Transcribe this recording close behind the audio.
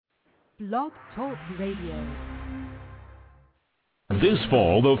Blog Talk Radio. This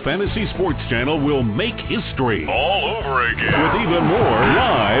fall, the Fantasy Sports Channel will make history all over again with even more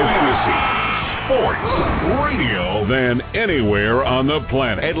live fantasy sports radio than anywhere on the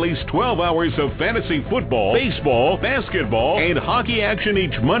planet. At least 12 hours of fantasy football, baseball, basketball, and hockey action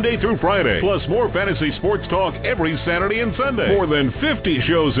each Monday through Friday. Plus more fantasy sports talk every Saturday and Sunday. More than 50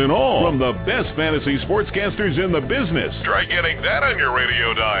 shows in all from the best fantasy sportscasters in the business. Try getting that on your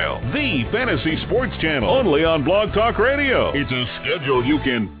radio dial. The Fantasy Sports Channel, only on Blog Talk Radio. It's a schedule you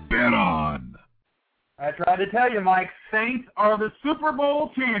can bet on. I tried to tell you, Mike, Saints are the Super Bowl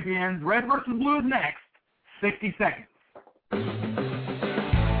champions. Red versus Blue is next. 60 seconds.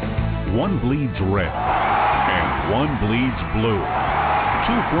 One bleeds red, and one bleeds blue.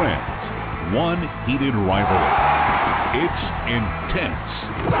 Two friends, one heated rivalry. It's intense.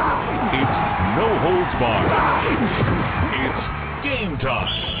 It's no holds barred. It's game time.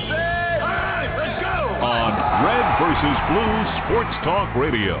 Let's go! On Red versus Blue Sports Talk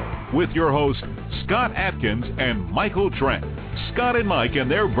Radio, with your hosts, Scott Atkins and Michael Trent. Scott and Mike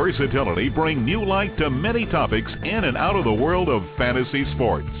and their versatility bring new light to many topics in and out of the world of fantasy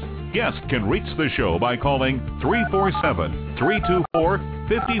sports. Guests can reach the show by calling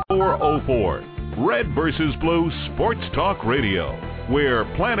 347-324-5404. Red versus Blue Sports Talk Radio, where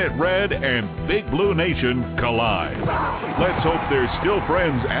Planet Red and Big Blue Nation collide. Let's hope they're still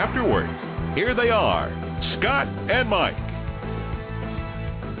friends afterwards. Here they are, Scott and Mike.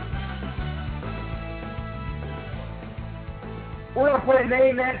 We're going to play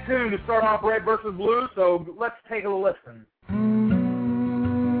Name That Tune to start off Red versus Blue, so let's take a listen.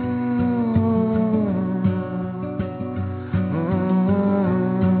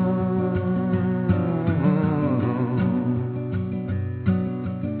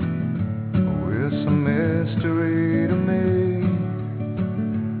 It's a mystery to me.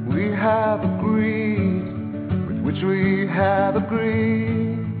 We have agreed with which we have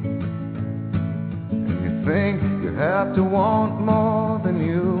agreed. And you think you have to want more than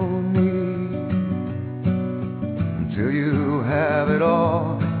you need. Until you have it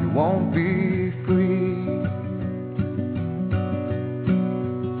all, you won't be free.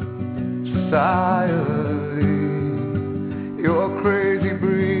 Society, you're a crazy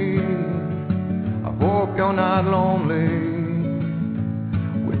breed. I hope you're not lonely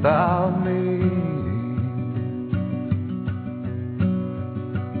without me.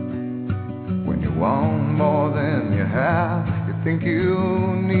 When you want more than you have, you think you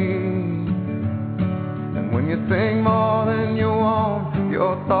need. And when you think more than you want,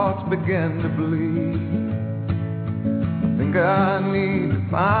 your thoughts begin to bleed. I think I need to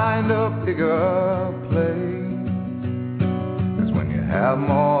find a bigger place. 'Cause when you have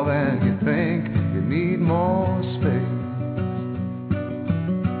more than you think, you need more space.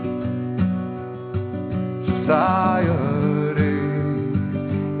 Society,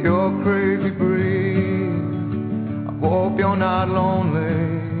 you're a crazy breed. I hope you're not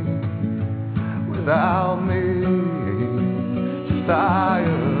lonely without me.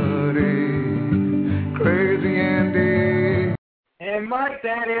 Society, crazy indeed. And Mike,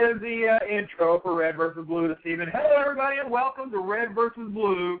 that is the intro for Red versus Blue this evening. Hello, everybody, and welcome to Red versus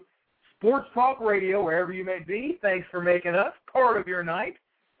Blue Sports Talk Radio, wherever you may be. Thanks for making us part of your night.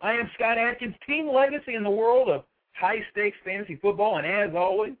 I am Scott Atkins, team legacy in the world of high-stakes fantasy football, and as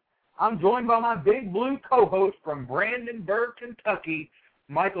always, I'm joined by my Big Blue co-host from Brandenburg, Kentucky,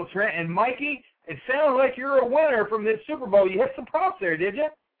 Michael Trent. And Mikey, it sounds like you're a winner from this Super Bowl. You hit some props there, did you?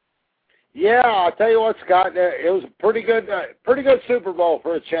 Yeah, I'll tell you what, Scott. It was a pretty good Super Bowl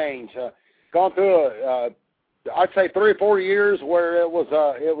for a change. Gone through I'd say 3 or 4 years where it was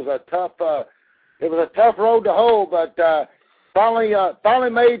a tough road to hoe, but finally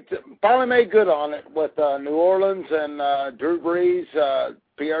made good on it with New Orleans and Drew Brees,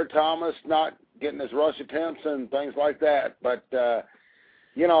 Pierre Thomas not getting his rush attempts and things like that. But I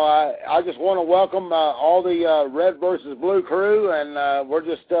just want to welcome all the Red versus Blue crew, and we're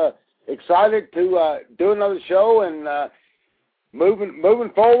just excited to do another show and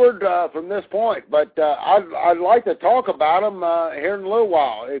moving forward from this point. But I'd like to talk about them here in a little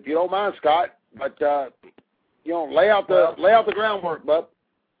while, if you don't mind, Scott. But lay out the groundwork, bub.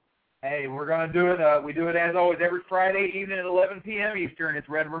 Hey, we're going to do it. We do it, as always, every Friday evening at 11 p.m. Eastern. It's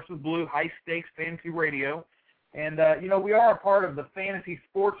Red versus Blue, high-stakes fantasy radio. And, we are a part of the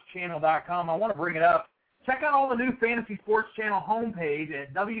FantasySportsChannel.com. I want to bring it up. Check out all the new Fantasy Sports Channel homepage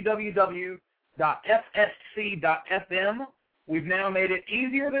at www.fsc.fm. We've now made it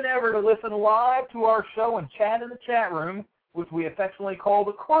easier than ever to listen live to our show and chat in the chat room, which we affectionately call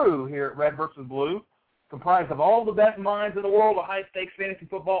the crew here at Red versus Blue. comprised of all the best minds in the world of high-stakes fantasy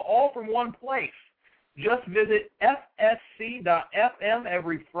football, all from one place. Just visit fsc.fm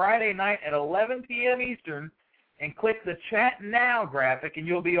every Friday night at 11 p.m. Eastern and click the Chat Now graphic, and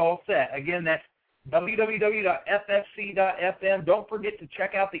you'll be all set. Again, that's www.ffc.fm. Don't forget to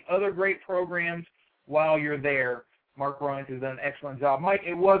check out the other great programs while you're there. Mark Ryan has done an excellent job. Mike,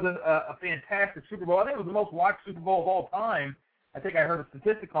 it was a fantastic Super Bowl. I think it was the most watched Super Bowl of all time. I think I heard a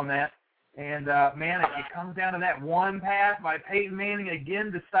statistic on that. And, man, it comes down to that one pass by Peyton Manning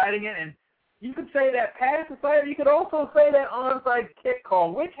again deciding it. And you could say that pass decided. You could also say that onside kick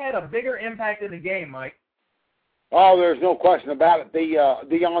call. Which had a bigger impact in the game, Mike? Oh, there's no question about it. The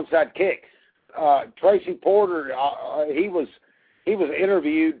onside kick. Tracy Porter, he was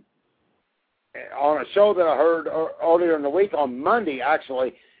interviewed on a show that I heard earlier in the week on Monday,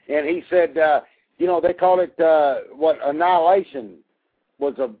 actually, and he said, they called it annihilation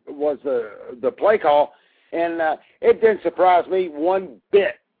was the play call, and it didn't surprise me one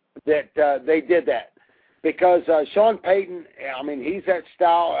bit that they did that, because Sean Payton, I mean, he's that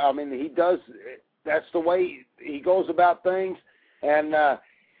style. I mean, he does. That's the way he goes about things, and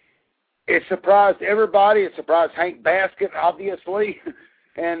it surprised everybody. It surprised Hank Baskett, obviously,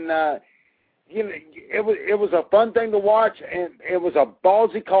 and. It was a fun thing to watch, and it was a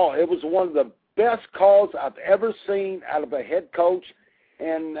ballsy call. It was one of the best calls I've ever seen out of a head coach,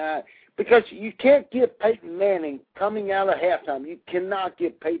 and because you can't give Peyton Manning coming out of halftime, you cannot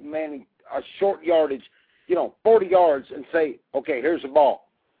give Peyton Manning a short yardage, 40 yards, and say, okay, here's the ball.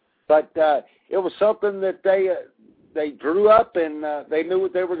 But it was something that they drew up, and they knew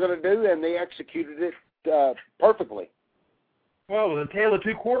what they were going to do, and they executed it perfectly. Well, the tale of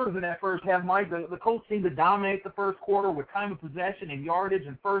two quarters in that first half, Mike. The Colts seemed to dominate the first quarter with time of possession and yardage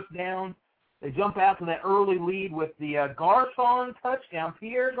and first down. They jump out to that early lead with the Garçon touchdown.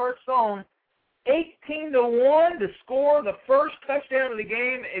 Pierre Garçon, 18-1 to score the first touchdown of the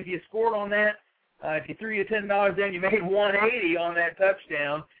game. If you scored on that, if you threw your $10 in, you made $180 on that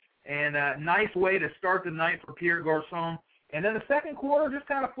touchdown. And nice way to start the night for Pierre Garçon. And then the second quarter just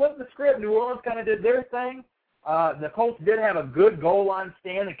kind of flipped the script. New Orleans kind of did their thing. The Colts did have a good goal line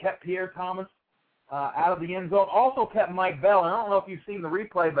stand and kept Pierre Thomas out of the end zone. Also kept Mike Bell. And I don't know if you've seen the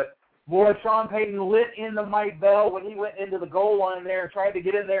replay, but, boy, Sean Payton lit into Mike Bell when he went into the goal line there and tried to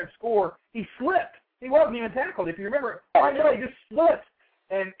get in there and score. He slipped. He wasn't even tackled. If you remember, Mike Bell just slipped.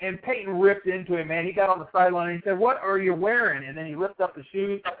 And Peyton ripped into him, man. He got on the sideline and he said, "What are you wearing?" And then he lifted up the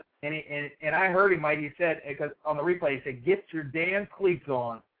shoes. And I heard him, Mike. He said, because on the replay, he said, "Get your damn cleats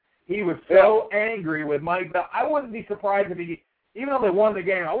on." He was so angry with Mike Bell. I wouldn't be surprised if even though they won the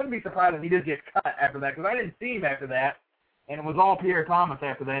game, I wouldn't be surprised if he did get cut after that, because I didn't see him after that, and it was all Pierre Thomas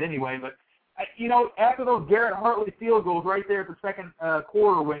after that anyway. But, after those Garrett Hartley field goals right there at the second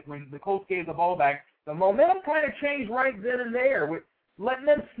quarter when the Colts gave the ball back, the momentum kind of changed right then and there. With letting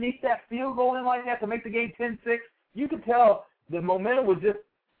them sneak that field goal in like that to make the game 10-6, you could tell the momentum was just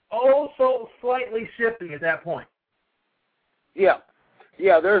so slightly shifting at that point. Yeah.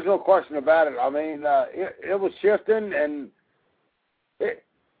 Yeah, there's no question about it. I mean, it was shifting, and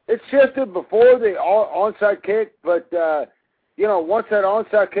it shifted before the onside kick, but, once that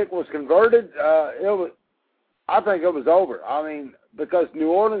onside kick was converted, I think it was over. I mean, because New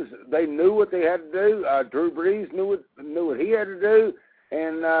Orleans, they knew what they had to do. Drew Brees knew what he had to do,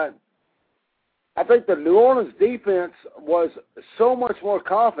 and I think the New Orleans defense was so much more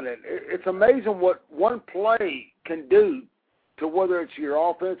confident. It's amazing what one play can do to whether it's your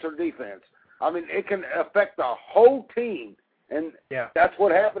offense or defense. I mean, it can affect the whole team, and that's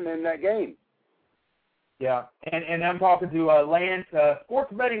what happened in that game. Yeah, and I'm talking to Lance,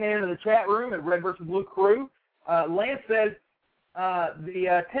 sports betting man in the chat room at Red vs. Blue Crew. Lance says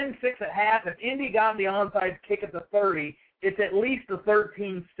the 10-6 at half, if Indy got the onside kick at the 30, it's at least a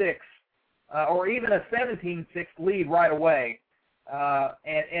 13-6 or even a 17-6 lead right away.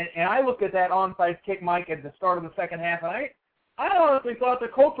 And I looked at that onside kick, Mike, at the start of the second half, and I honestly thought the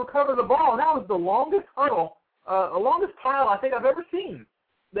Colts recovered the ball, and that was the longest huddle, the longest pile I think I've ever seen.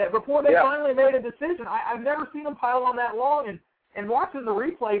 That before they finally made a decision, I've never seen them pile on that long. And watching the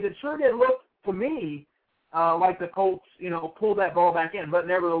replays, it sure did look to me like the Colts, pulled that ball back in. But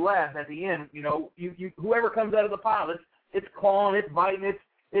nevertheless, at the end, you whoever comes out of the pile, it's clawing, it's biting,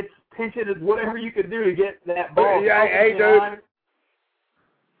 it's pinching, it's whatever you could do to get that ball. Yeah, hey, dude.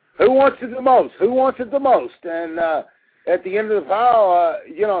 Who wants it the most? Who wants it the most? And at the end of the pile,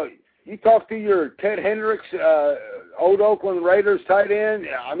 you talk to your Ted Hendricks, old Oakland Raiders tight end.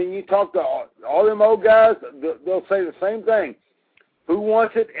 I mean, you talk to all them old guys, they'll say the same thing. Who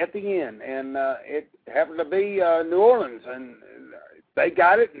wants it at the end? And it happened to be New Orleans, and they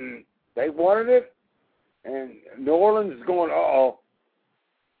got it, and they wanted it, And New Orleans is going, uh-oh.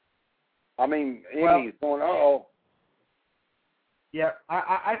 I mean, Indy's going, uh-oh. Yeah,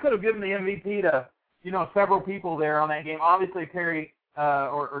 I could have given the MVP to, several people there on that game. Obviously, Terry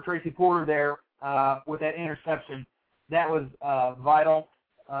or Tracy Porter there with that interception. That was vital.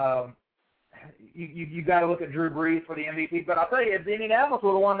 You got to look at Drew Brees for the MVP. But I'll tell you, if Indianapolis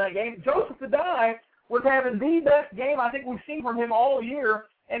would have won that game, Joseph Adai was having the best game I think we've seen from him all year.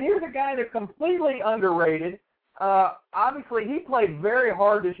 And here's a guy that's completely underrated. Obviously, he played very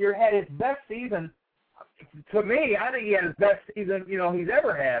hard this year, had his best season. To me, I think he had his best season, he's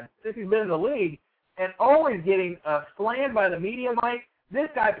ever had since he's been in the league, and always getting slammed by the media, Mike. This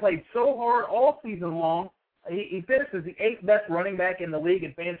guy played so hard all season long. He finished as the 8th best running back in the league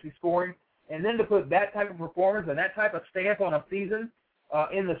in fantasy scoring, and then to put that type of performance and that type of stamp on a season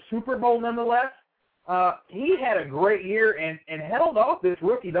in the Super Bowl nonetheless, he had a great year and held off this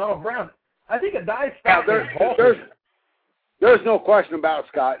rookie, Donald Brown. I think Adai stopped there's no question about it,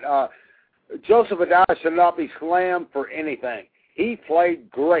 Scott. Joseph Adai should not be slammed for anything. He played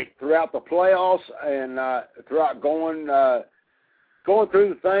great throughout the playoffs and throughout going through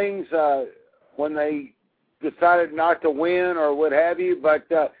the things when they decided not to win or what have you. But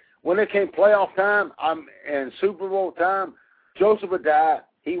when it came playoff time and Super Bowl time, Joseph Adai,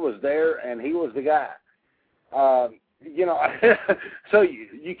 he was there and he was the guy. So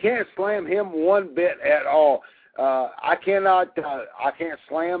you can't slam him one bit at all. I can't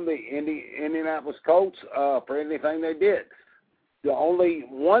slam the Indianapolis Colts for anything they did. The only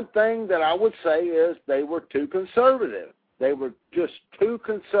one thing that I would say is they were too conservative. They were just too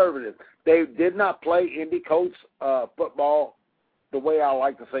conservative. They did not play Indy Colts football the way I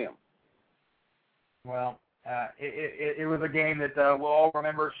like to see them. Well, it was a game that we'll all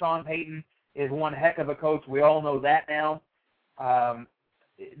remember. Sean Payton is one heck of a coach. We all know that now.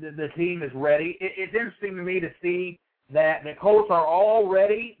 The team is ready. It's interesting to me to see that the Colts are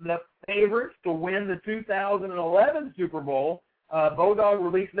already the favorites to win the 2011 Super Bowl. Bodog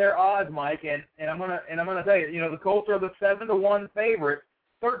released their odds, Mike, and I'm gonna tell you, the Colts are the 7-1 favorite,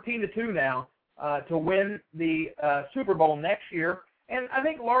 13-2 now, to win the Super Bowl next year. And I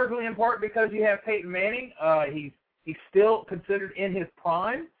think largely in part because you have Peyton Manning. He's still considered in his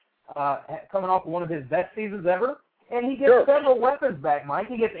prime, coming off one of his best seasons ever. And he gets several weapons back, Mike.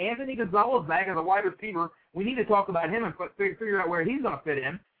 He gets Anthony Gonzalez back as a wide receiver. We need to talk about him and figure out where he's going to fit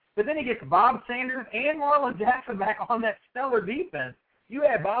in. But then he gets Bob Sanders and Marlon Jackson back on that stellar defense. You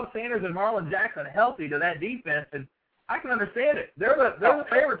add Bob Sanders and Marlon Jackson healthy to that defense, and I can understand it. They're the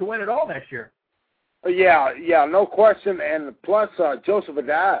favorite to win it all next year. Yeah, no question. And plus, Joseph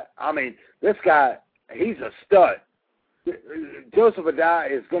Adai, I mean, this guy, he's a stud. Joseph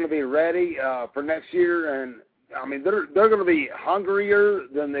Adai is going to be ready for next year, and I mean, they're going to be hungrier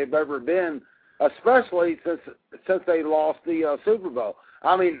than they've ever been, especially since they lost the Super Bowl.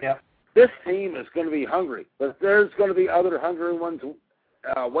 I mean, This team is going to be hungry, but there's going to be other hungry ones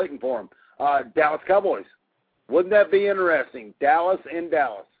waiting for them. Dallas Cowboys. Wouldn't that be interesting? Dallas in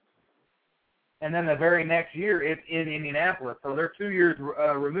Dallas. And then the very next year, it's in Indianapolis. So they're 2 years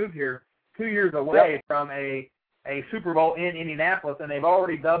removed here, 2 years away from a Super Bowl in Indianapolis, and they've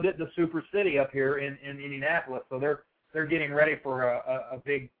already dubbed it the Super City up here in Indianapolis. So they're getting ready for a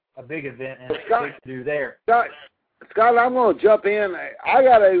big event and big to do there. Scott, I'm going to jump in. I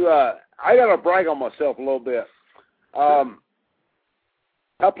got to brag on myself a little bit.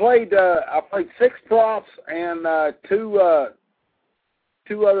 I played 6 props and two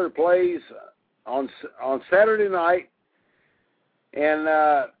other plays on Saturday night and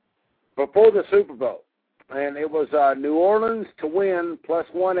before the Super Bowl. And it was New Orleans to win plus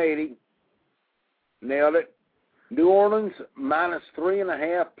 180. Nailed it. New Orleans minus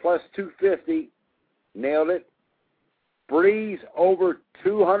 3.5 plus 250. Nailed it. Breeze over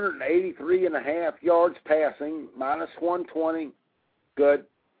 283.5 yards passing, minus 120. Good.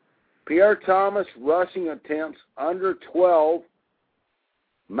 Pierre Thomas rushing attempts under 12,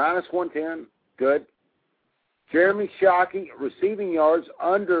 minus 110. Good. Jeremy Shockey receiving yards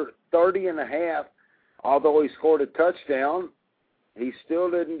under 30.5. Although he scored a touchdown, he still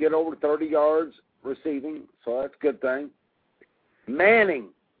didn't get over 30 yards receiving, so that's a good thing. Manning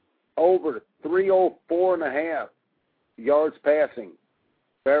over 304.5 yards passing.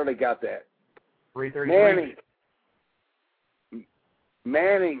 Barely got that. 333.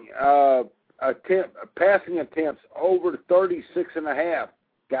 Manning passing attempts over 36.5.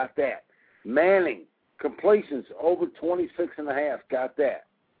 Got that. Manning completions over 26.5. Got that.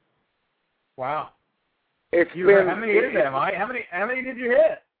 Wow. How many is that, Mike? How many did you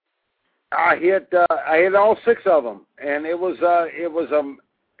hit? I hit all 6 of them, and it was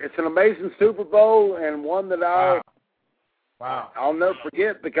it's an amazing Super Bowl, and one that Wow. I'll never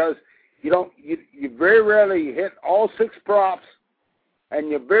forget, because you very rarely hit all 6 props, and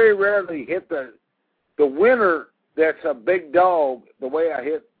you very rarely hit the winner that's a big dog the way I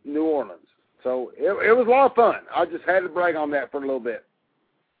hit New Orleans. So it was a lot of fun. I just had to brag on that for a little bit.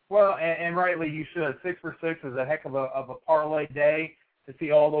 Well, and rightly you should. 6 for 6 is a heck of a parlay day to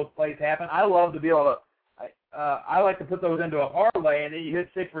see all those plays happen. I love to be able to. I like to put those into a parlay, and then you hit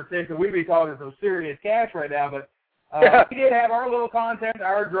 6 for 6, and we'd be talking some serious cash right now. But we did have our little contest,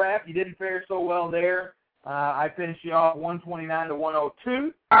 our draft. You didn't fare so well there. I finished you off 129 to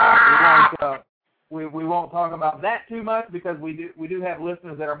 102. We won't talk about that too much, because we do have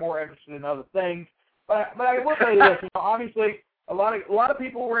listeners that are more interested in other things. But I will say this, obviously a lot of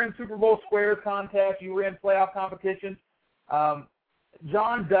people were in Super Bowl Squares contests. You were in playoff competitions.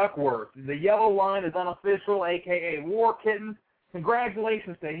 John Duckworth, the yellow line is unofficial, a.k.a. War Kittens.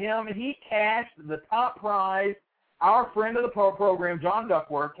 Congratulations to him. And he cashed the top prize. Our friend of the program, John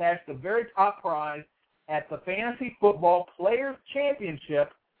Duckworth, cashed the very top prize at the Fantasy Football Players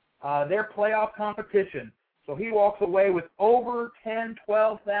Championship, their playoff competition. So he walks away with over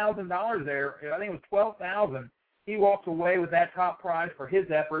 $12,000 there. I think it was $12,000. He walks away with that top prize for his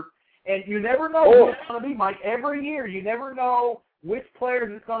effort. And you never know who it's going to be, Mike. Every year, you never know which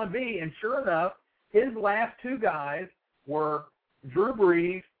players it's going to be. And sure enough, his last 2 guys were Drew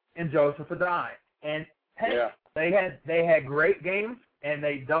Brees and Joseph Adai. And hey, they had great games, and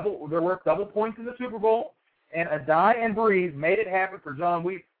they're worth double points in the Super Bowl. And Adai and Brees made it happen for John.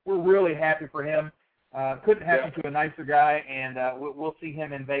 We're really happy for him. Couldn't happen to a nicer guy, and we'll see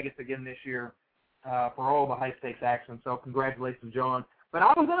him in Vegas again this year for all the high-stakes action. So congratulations, John. But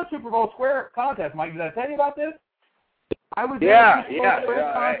I was in a Super Bowl Square contest, Mike. Did I tell you about this? I was in a Super Bowl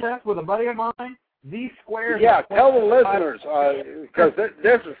Square contest with a buddy of mine. These squares. Yeah, tell the listeners, because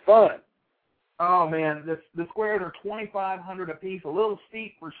this is fun. Oh, man, the squares are $2,500 a piece, a little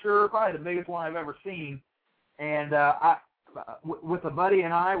steep for sure, probably the biggest one I've ever seen. And with a buddy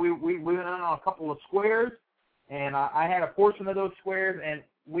and I, we went on a couple of squares, and I had a portion of those squares, and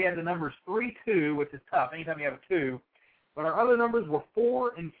we had the numbers 3-2, which is tough anytime you have a 2. But our other numbers were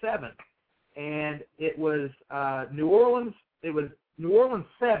 4 and 7, and it was New Orleans. It was New Orleans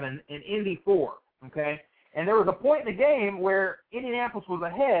 7 and Indy 4. Okay, and there was a point in the game where Indianapolis was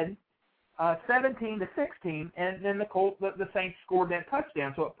ahead, 17-16, and then the Saints scored that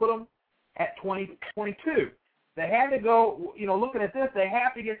touchdown, so it put them at 20-22. They had to go. Looking at this, they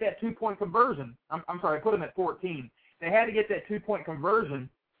have to get that 2-point conversion. I'm sorry, I put them at 14. They had to get that 2-point conversion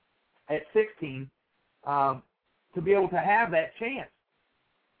at 16. To be able to have that chance.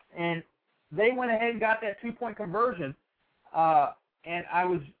 And they went ahead and got that 2-point conversion, and I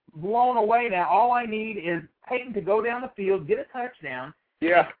was blown away. Now, all I need is Peyton to go down the field, get a touchdown,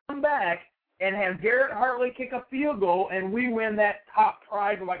 come back, and have Garrett Hartley kick a field goal, and we win that top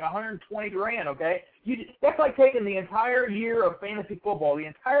prize of like $120,000, okay? That's like taking the entire year of fantasy football, the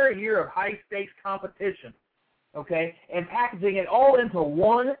entire year of high-stakes competition, okay, and packaging it all into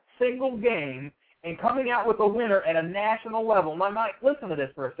one single game and coming out with a winner at a national level. Now, Mike, listen to this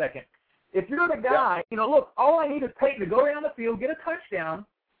for a second. If you're the guy, look, all I need is Peyton to go down the field, get a touchdown,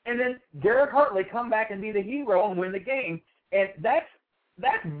 and then Garrett Hartley come back and be the hero and win the game. And that's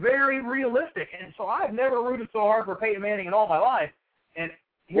very realistic. And so I've never rooted so hard for Peyton Manning in all my life. And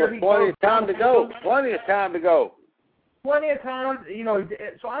here he goes. Plenty of time to go. Plenty of time.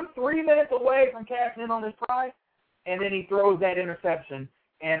 So I'm 3 minutes away from cashing in on this prize, and then he throws that interception.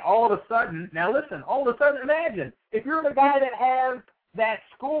 And all of a sudden, imagine, if you're the guy that has that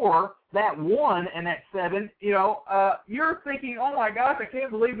score, that 1 and that 7, you're thinking, oh, my gosh, I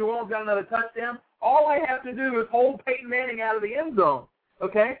can't believe New Orleans got another touchdown. All I have to do is hold Peyton Manning out of the end zone,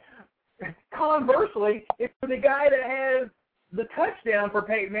 okay? Conversely, if you're the guy that has the touchdown for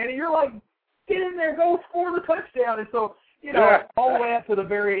Peyton Manning, you're like, get in there, go score the touchdown. And so, all the way up to the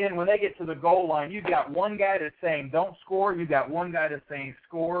very end, when they get to the goal line, you've got one guy that's saying don't score, you've got one guy that's saying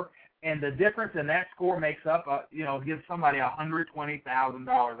score, and the difference in that score makes up, gives somebody $120,000.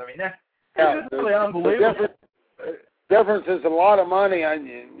 I mean, that's just really unbelievable. Difference is a lot of money, and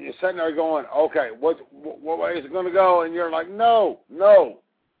you're sitting there going, okay, what way is it going to go? And you're like, no.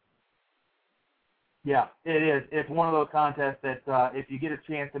 Yeah, it is. It's one of those contests that if you get a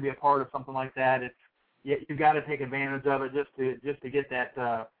chance to be a part of something like that, you've got to take advantage of it just to get that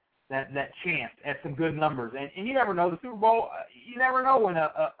chance at some good numbers. And you never know, the Super Bowl, you never know when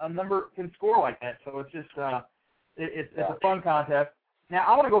a number can score like that. So it's just it's a fun contest. Now,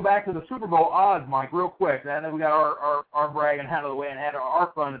 I want to go back to the Super Bowl odds, Mike, real quick. I know we got our bragging out of the way and had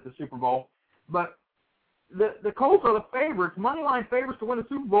our fun at the Super Bowl. But the Colts are the favorites, moneyline favorites to win the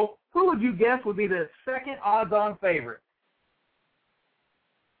Super Bowl. Who would you guess would be the second odds-on favorite?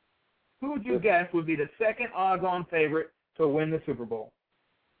 Who would you guess would be the second odds-on favorite to win the Super Bowl?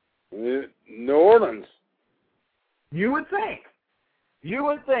 New Orleans. You would think. You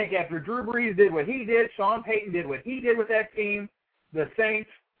would think after Drew Brees did what he did, Sean Payton did what he did with that team, the Saints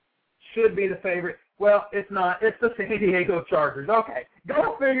should be the favorite. Well, it's not. It's the San Diego Chargers. Okay,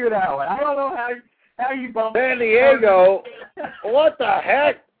 go figure that out. I don't know how you bumped San Diego. What the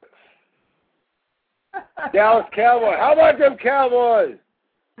heck? Dallas Cowboys. How about them Cowboys?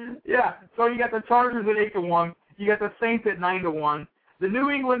 Yeah. So you got the Chargers at 8-1. You got the Saints at 9-1. The New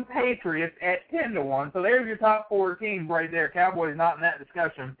England Patriots at 10-1. So there's your top 4 teams right there. Cowboys not in that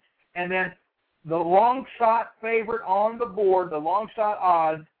discussion. And then the long shot favorite on the board, the long shot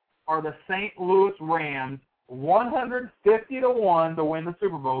odds, are the St. Louis Rams, 150-1 to win the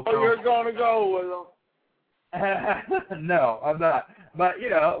Super Bowl. So you're going to go with them? No, I'm not. But,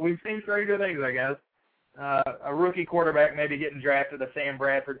 we've seen stranger things, I guess. A rookie quarterback maybe getting drafted, a Sam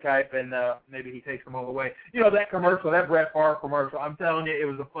Bradford type, and maybe he takes them all away. That commercial, that Brett Favre commercial, I'm telling you, it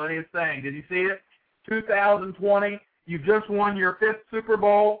was the funniest thing. Did you see it? 2020, you just won your 5th Super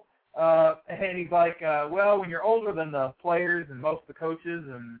Bowl, and he's like, well, when you're older than the players and most of the coaches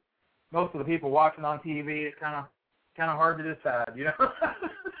and most of the people watching on TV, it's kind of hard to decide,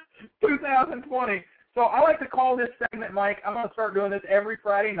 2020. So I like to call this segment, Mike, I'm going to start doing this every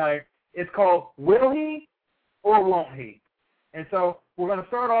Friday night. It's called Will He or Won't He? And so we're going to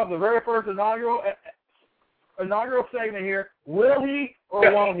start off the very first inaugural segment here. Will he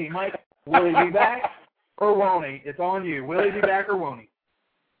or won't he? Mike, will he be back or won't he? It's on you. Will he be back or won't he?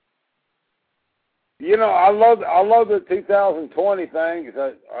 I love the 2020 thing.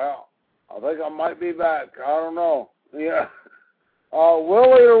 Well, I think I might be back. I don't know. Yeah.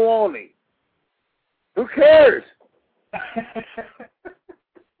 Will he or won't he? Who cares?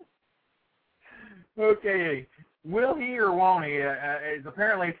 Okay. Will he or won't he? Is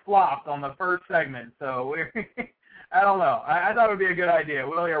apparently flopped on the first segment. So I don't know. I thought it would be a good idea.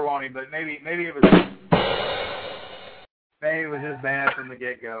 Will he or won't he? But maybe it was just bad from the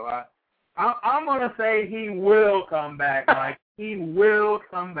get-go. I'm going to say he will come back, Mike. He will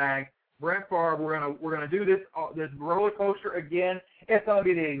come back. Brett Favre, we're gonna do this roller coaster again. It's going to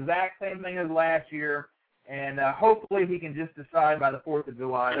be the exact same thing as last year, and hopefully he can just decide by the 4th of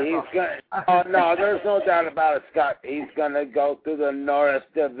July. No, there's no doubt about it, Scott. He's going to go to the Norris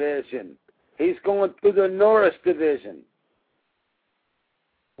Division. He's going to the Norris Division.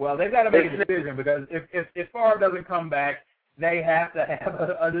 Well, they've got to make a decision because if Favre doesn't come back, they have to have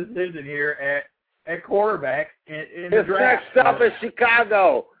a decision here at quarterback in the draft. Next stop is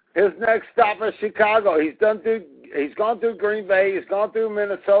Chicago. His next stop is Chicago. He's gone through Green Bay. He's gone through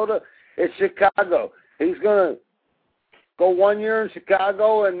Minnesota. It's Chicago. He's going to go 1 year in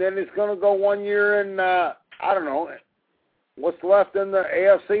Chicago, and then he's going to go 1 year in, I don't know, what's left in the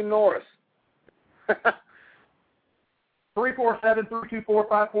AFC North.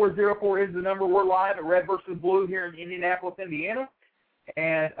 347-324-5404 is the number. We're live at Red versus Blue here in Indianapolis, Indiana.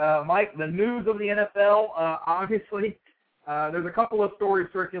 And, Mike, the news of the NFL, obviously, there's a couple of stories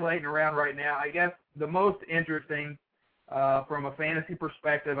circulating around right now. I guess the most interesting from a fantasy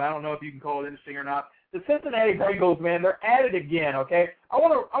perspective, I don't know if you can call it interesting or not, the Cincinnati Bengals, man, they're at it again, okay? I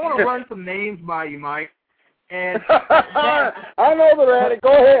want to run some names by you, Mike. And I know they're at it.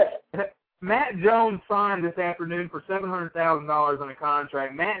 Go ahead. Matt Jones signed this afternoon for $700,000 on a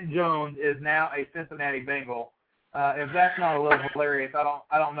contract. Matt Jones is now a Cincinnati Bengal. If that's not a little hilarious, I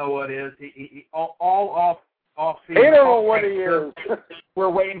don't know what is. He all off season. He don't know what he is. We're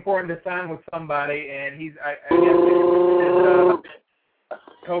waiting for him to sign with somebody, and he's I guess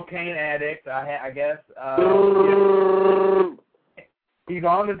cocaine addict. I guess he's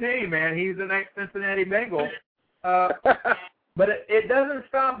on the team, man. He's the next Cincinnati Bengal. But it doesn't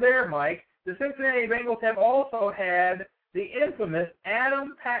stop there, Mike. The Cincinnati Bengals have also had the infamous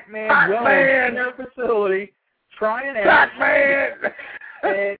Adam Pac-Man Jones in their facility trying out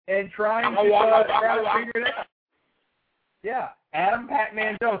and trying to figure it out. Yeah, Adam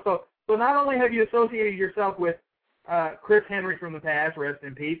Pac-Man Jones. So not only have you associated yourself with Chris Henry from the past, rest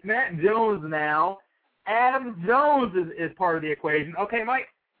in peace, Matt Jones now, Adam Jones is part of the equation. Okay,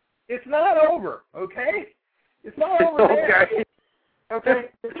 Mike, it's not over, okay? It's not over there. Okay,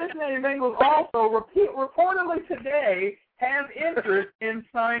 the Cincinnati Bengals also reportedly today have interest in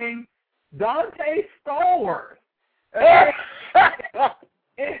signing Dante Stallworth. Okay?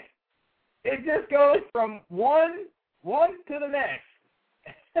 It just goes from one to the next.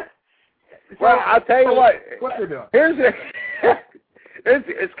 Well, I'll tell you what. What they're doing.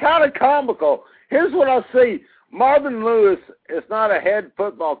 it's kind of comical. Here's what I see. Marvin Lewis is not a head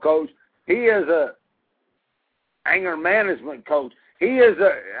football coach. He is a anger management coach. He is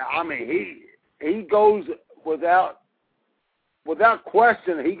he goes without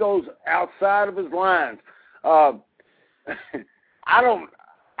question. He goes outside of his lines. I don't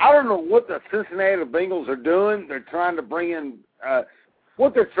know what the Cincinnati Bengals are doing. They're trying to bring in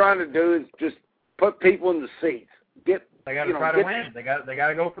what they're trying to do is just put people in the seats. They got to try to win. They got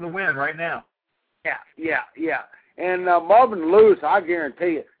to go for the win right now. Yeah. And Marvin Lewis, I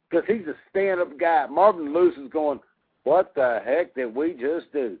guarantee you, because he's a stand-up guy, Marvin Lewis is going, what the heck did we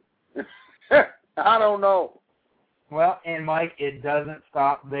just do? I don't know. Well, and Mike, it doesn't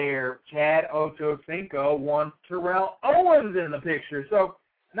stop there. Chad Ochocinco wants Terrell Owens in the picture. So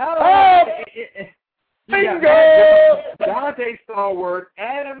not only Dante Stallworth,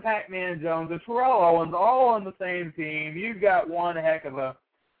 Adam Pac-Man Jones, and Terrell Owens all on the same team. You've got one heck of a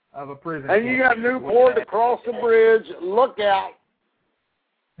prison. And you got Newport across the bridge. Look out.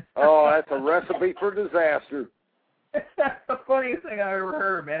 Oh, that's a recipe for disaster. That's the funniest thing I ever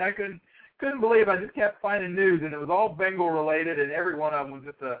heard, man. I couldn't believe I just kept finding news, and it was all Bengal related, and every one of them was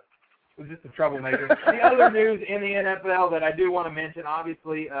just a troublemaker. The other news in the NFL that I do want to mention,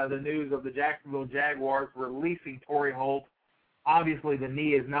 obviously, the news of the Jacksonville Jaguars releasing Torrey Holt. Obviously, the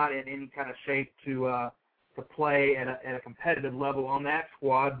knee is not in any kind of shape to play at a competitive level on that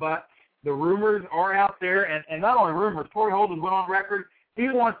squad, but the rumors are out there, and not only rumors, Torrey Holt has went on record. He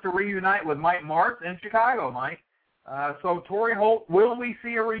wants to reunite with Mike Martz in Chicago, Mike. So Torrey Holt, will we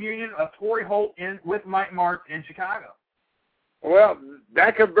see a reunion of Torrey Holt with Mike Martz in Chicago? Well,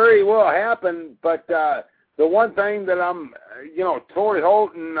 that could very well happen, but the one thing that Torrey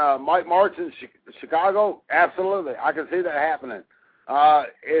Holt and Mike Martz in Chicago, absolutely, I can see that happening.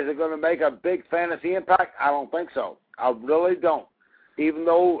 Is it going to make a big fantasy impact? I don't think so. I really don't. Even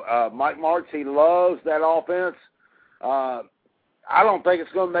though Mike Martz, he loves that offense, I don't think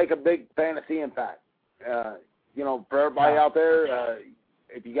it's going to make a big fantasy impact. For everybody out there,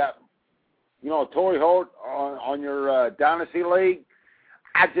 if you got, Torrey Holt on your Dynasty League,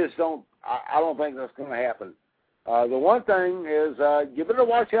 I don't think that's going to happen. The one thing is you better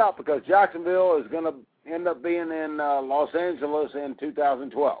watch out because Jacksonville is going to end up being in Los Angeles in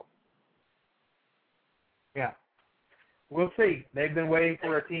 2012. Yeah. We'll see. They've been waiting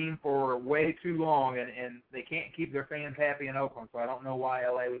for a team for way too long, and they can't keep their fans happy in Oakland, so I don't know why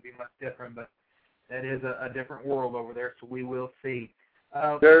L.A. would be much different, but that is a different world over there, so we will see.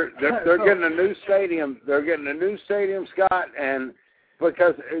 They're getting a new stadium. They're getting a new stadium, Scott, and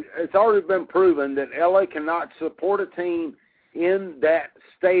because it's already been proven that L.A. cannot support a team in that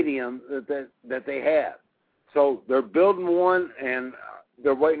stadium that they have. So they're building one, and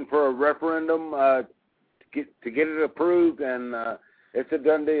they're waiting for a referendum to get it approved, and it's a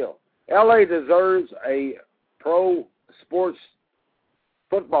done deal. L.A. deserves a pro sports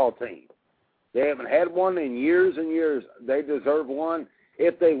football team. They haven't had one in years and years. They deserve one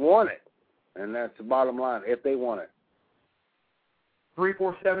if they want it, and that's the bottom line, if they want it.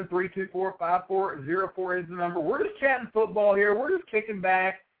 347-324-5404 is the number. We're just chatting football here. We're just kicking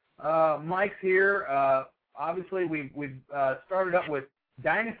back. Mike's here. Obviously, we've started up with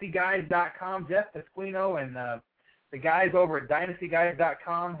DynastyGuys.com. Jeff Pasquino and the guys over at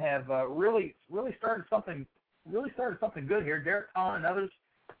DynastyGuys.com have really started something good here. Derek Collin and others.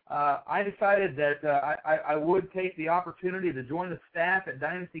 I decided that I would take the opportunity to join the staff at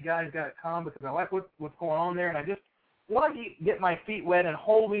DynastyGuys.com because I like what's going on there, and I just want to get my feet wet and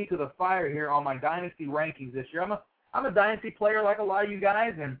hold me to the fire here on my Dynasty rankings this year. I'm a Dynasty player like a lot of you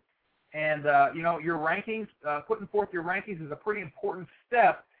guys, and your rankings, putting forth your rankings is a pretty important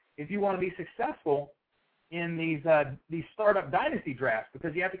step if you want to be successful in these startup Dynasty drafts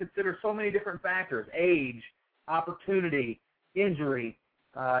because you have to consider so many different factors: age, opportunity, injury.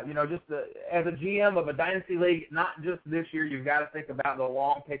 As a GM of a Dynasty League, not just this year, you've got to think about the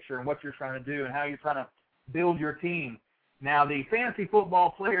long picture and what you're trying to do and how you're trying to build your team. Now, the Fantasy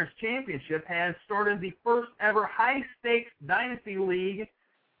Football Players Championship has started the first ever high-stakes Dynasty League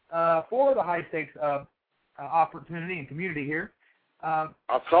for the high-stakes opportunity and community here. I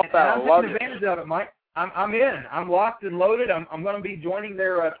saw that. I'm taking advantage of it, Mike. I'm in. I'm locked and loaded. I'm going to be joining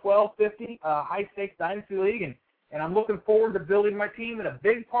their 1250 high-stakes Dynasty League, and I'm looking forward to building my team. And a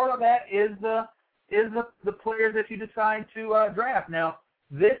big part of that is the players that you decide to draft. Now,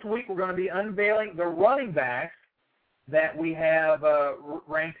 this week we're going to be unveiling the running backs that we have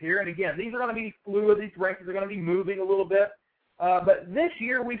ranked here. And again, these are going to be fluid. These rankings are going to be moving a little bit. But this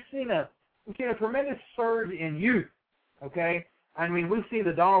year we've seen a tremendous surge in youth. Okay, I mean, we've seen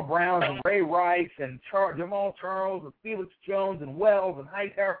the Donald Browns and Ray Rice and Jamal Charles and Felix Jones and Wells and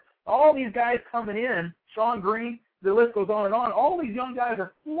Hightower. All these guys coming in, Sean Green, the list goes on and on. All these young guys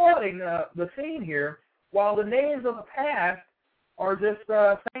are flooding the scene here, while the names of the past are just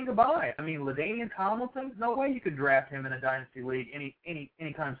saying goodbye. I mean, LaDainian Tomlinson, no way you could draft him in a dynasty league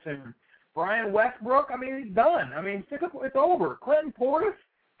anytime soon. Brian Westbrook, I mean, he's done. I mean, it's over. Clinton Portis,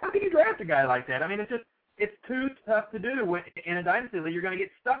 how can you draft a guy like that? I mean, it's too tough to do. In a dynasty league, you're going to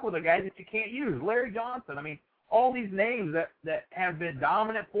get stuck with a guy that you can't use. Larry Johnson, I mean, all these names that have been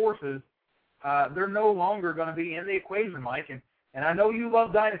dominant forces, they're no longer going to be in the equation, Mike. And I know you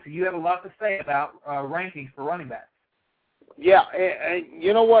love dynasty. You have a lot to say about rankings for running backs. Yeah, and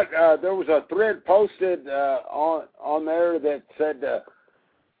you know what? There was a thread posted on there that said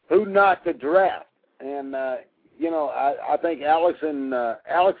who not to draft, and you know, I think Alex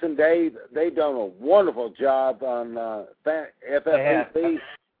and Dave, they've done a wonderful job on FFPC.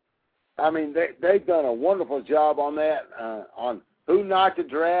 I mean, they've done a wonderful job on that, on who not to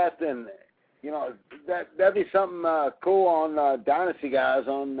draft, and you know, that'd be something cool on Dynasty guys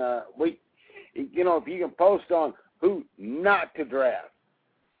on you know, if you can post on who not to draft.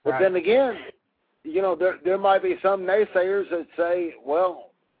 But then again, you know, there might be some naysayers that say,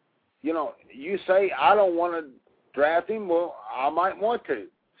 well, you know, you say I don't want to draft him, well, I might want to.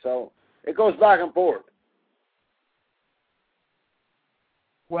 So it goes back and forth.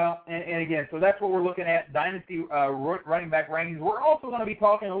 Well, and again, so that's what we're looking at, Dynasty running back rankings. We're also going to be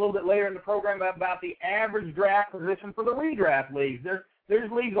talking a little bit later in the program about the average draft position for the redraft leagues. There's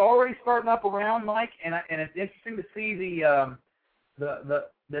leagues already starting up around, Mike, and it's interesting to see the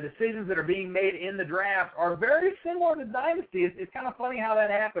decisions that are being made in the draft are very similar to Dynasty. It's kind of funny how that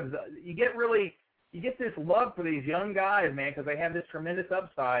happens. You get this love for these young guys, man, because they have this tremendous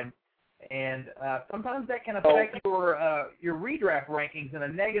upside, and sometimes that can affect your redraft rankings in a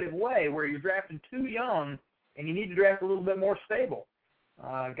negative way, where you're drafting too young and you need to draft a little bit more stable.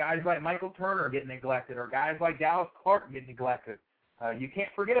 Guys like Michael Turner get neglected, or guys like Dallas Clark get neglected. You can't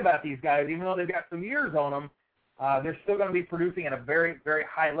forget about these guys, even though they've got some years on them. They're still going to be producing at a very, very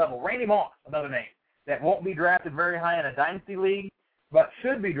high level. Randy Moss, another name, that won't be drafted very high in a dynasty league, but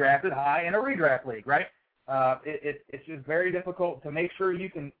should be drafted high in a redraft league, right? It's just very difficult to make sure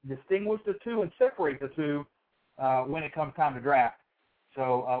you can distinguish the two and separate the two when it comes time to draft.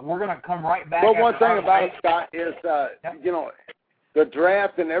 So we're going to come right back. Well, one thing about it, Scott, is, you know, the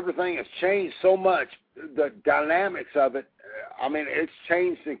draft and everything has changed so much, the dynamics of it. I mean, it's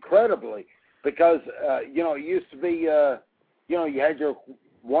changed incredibly because, you know, it used to be, you know, you had your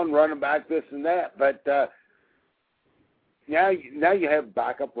one running back, this and that, but now you have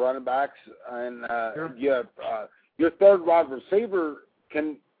backup running backs, and you have, your third wide receiver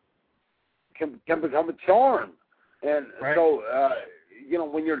can become a charm. And so, you know,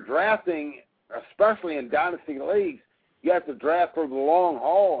 when you're drafting, especially in dynasty leagues, you have to draft for the long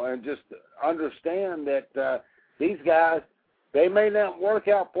haul and just understand that these guys, they may not work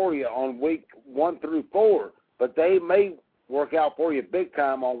out for you on week 1 through 4, but they may work out for you big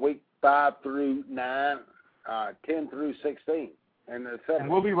time on week 5 through 9, 10 through 16, and etc. And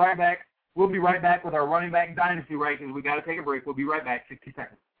we'll be right back. We'll be right back with our running back dynasty rankings. We got to take a break. We'll be right back. 60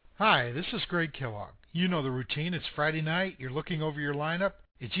 seconds. Hi, this is Greg Kellogg. You know the routine. It's Friday night. You're looking over your lineup.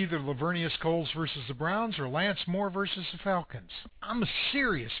 It's either Lavernius Coles versus the Browns or Lance Moore versus the Falcons. I'm a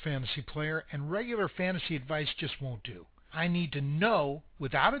serious fantasy player, and regular fantasy advice just won't do. I need to know,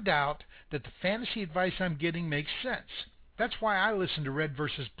 without a doubt, that the fantasy advice I'm getting makes sense. That's why I listen to Red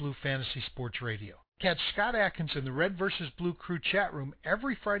vs. Blue Fantasy Sports Radio. Catch Scott Atkins in the Red vs. Blue Crew chat room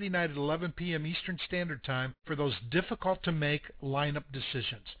every Friday night at 11 p.m. Eastern Standard Time for those difficult-to-make lineup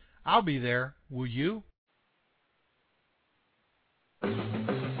decisions. I'll be there. Will you?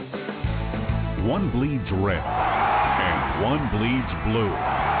 One bleeds red and one bleeds blue.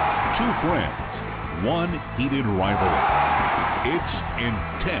 Two friends, one heated rivalry. It's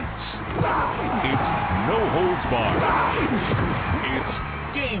intense. It's no holds barred. It's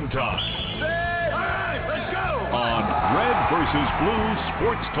game time. Let's go! On Red vs. Blue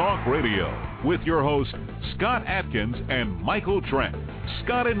Sports Talk Radio with your hosts Scott Atkins and Michael Trent.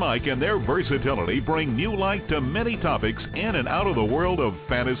 Scott and Mike and their versatility bring new light to many topics in and out of the world of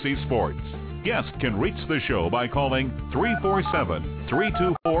fantasy sports. Guests can reach the show by calling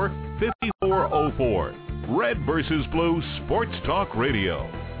 347-324-5404. Red vs. Blue Sports Talk Radio,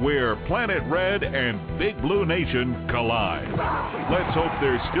 where Planet Red and Big Blue Nation collide. Let's hope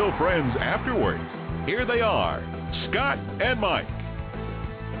they're still friends afterwards. Here they are, Scott and Mike.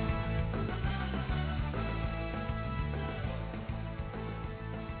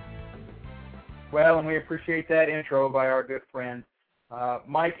 Well, and we appreciate that intro by our good friend.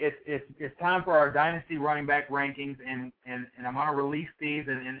 Mike, it's time for our Dynasty running back rankings, and I'm going to release these.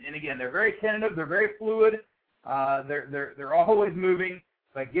 And again, they're very tentative. They're very fluid. They're always moving.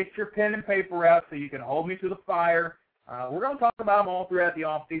 But get your pen and paper out so you can hold me to the fire. We're going to talk about them all throughout the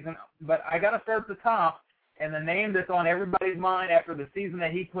offseason, but I got to start at the top. And the name that's on everybody's mind after the season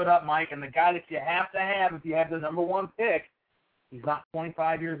that he put up, Mike, and the guy that you have to have if you have the number one pick, he's not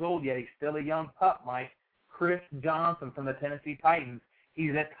 25 years old yet. He's still a young pup, Mike. Chris Johnson from the Tennessee Titans.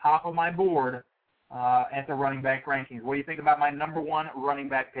 He's at top of my board at the running back rankings. What do you think about my number one running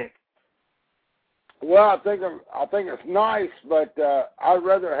back pick? Well, I think it's nice, but I'd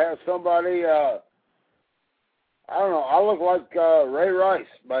rather have somebody. I don't know. I look like Ray Rice,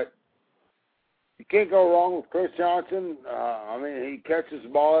 but you can't go wrong with Chris Johnson. I mean, he catches the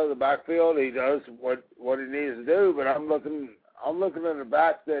ball out of the backfield. He does what he needs to do. But I'm looking at the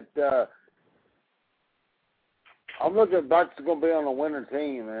back that. I'm looking at backs that's going to be on a winning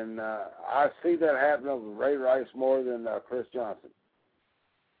team, and I see that happening with Ray Rice more than Chris Johnson.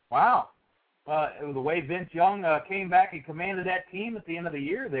 Wow. The way Vince Young came back and commanded that team at the end of the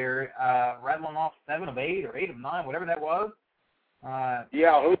year there, rattling off 7 of 8 or 8 of 9, whatever that was.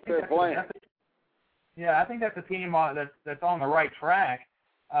 Yeah, who's they playing? Yeah, I think that's a team that's on the right track.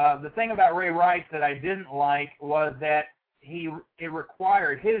 The thing about Ray Rice that I didn't like was that his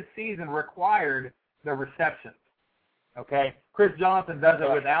season required the receptions. Okay, Chris Johnson does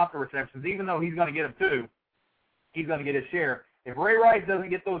it without the receptions, even though he's going to get them too. He's going to get his share. If Ray Rice doesn't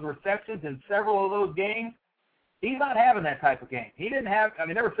get those receptions in several of those games, he's not having that type of game. He didn't have. I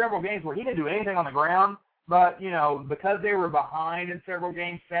mean, there were several games where he didn't do anything on the ground, but because they were behind in several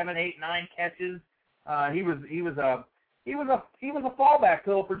games, 7, 8, 9 catches, he was a fallback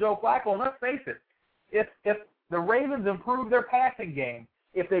tool for Joe Flacco. And let's face it, if the Ravens improve their passing game,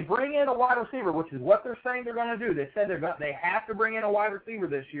 if they bring in a wide receiver, which is what they're saying they're going to do, they said they have to bring in a wide receiver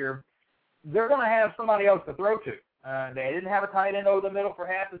this year, they're going to have somebody else to throw to. They didn't have a tight end over the middle for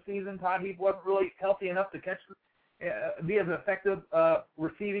half the season. Todd Heap wasn't really healthy enough to be an effective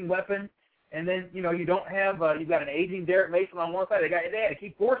receiving weapon. And then, you don't have you've got an aging Derek Mason on one side. They had to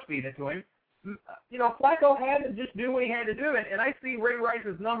keep force feeding it to him. Flacco had to just do what he had to do. And I see Ray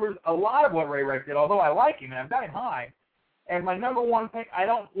Rice's numbers, a lot of what Ray Rice did, although I like him and I've got him high. As my number one pick, I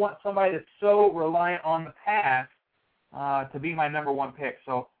don't want somebody that's so reliant on the pass to be my number one pick.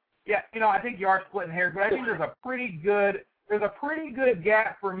 So, yeah, I think you are splitting hairs, but I think there's a pretty good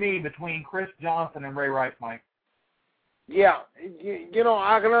gap for me between Chris Johnson and Ray Rice, Mike. Yeah,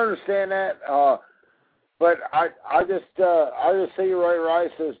 I can understand that, but I just see Ray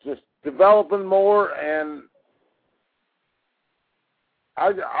Rice as just developing more, and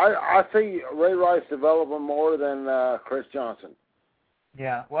I see Ray Rice developing more than Chris Johnson.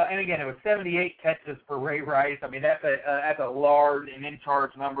 Yeah, well, and again, it was 78 catches for Ray Rice. I mean, that's a large and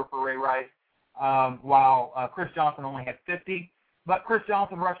in-charge number for Ray Rice, while Chris Johnson only had 50. But Chris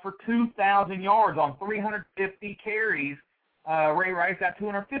Johnson rushed for 2,000 yards on 350 carries. Ray Rice got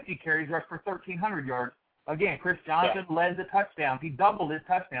 250 carries, rushed for 1,300 yards. Again, Chris Johnson led the touchdowns. He doubled his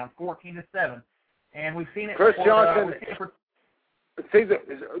touchdowns, 14-7. And we've seen it. Chris Johnson. See,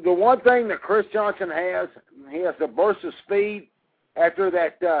 the one thing that Chris Johnson has, he has a burst of speed. After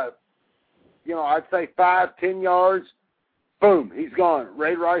that, I'd say 5-10 yards, boom, he's gone.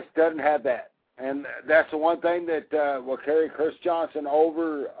 Ray Rice doesn't have that. And that's the one thing that will carry Chris Johnson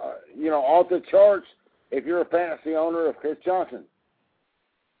over, off the charts if you're a fantasy owner of Chris Johnson.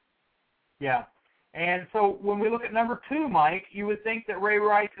 Yeah. And so when we look at number 2, Mike, you would think that Ray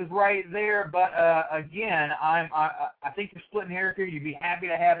Rice is right there, but again, I think you're splitting hairs here. You'd be happy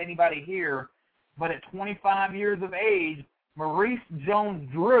to have anybody here, but at 25 years of age, Maurice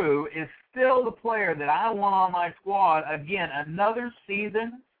Jones-Drew is still the player that I want on my squad. Again, another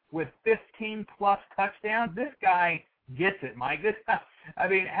season with 15-plus touchdowns. This guy gets it, Mike.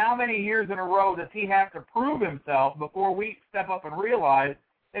 How many years in a row does he have to prove himself before we step up and realize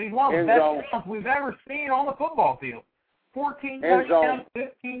that he's one of the best talents we've ever seen on the football field? 14 touchdowns,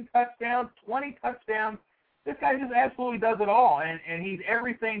 15 touchdowns, 20 touchdowns. This guy just absolutely does it all, and he's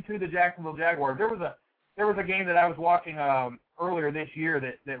everything to the Jacksonville Jaguars. There was a game that I was watching earlier this year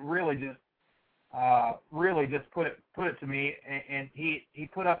that really just put it to me, and he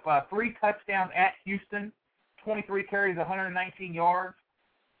put up 3 touchdowns at Houston, 23 carries, 119 yards.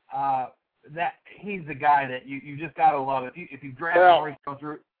 That he's the guy that you just gotta love. If you draft Maurice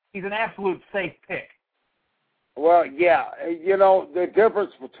Jones-Drew, he's an absolute safe pick. Well, yeah, the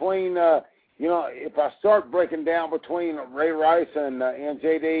difference between if I start breaking down between Ray Rice and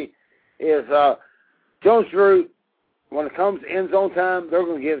JD is Jones-Drew, when it comes to end zone time, they're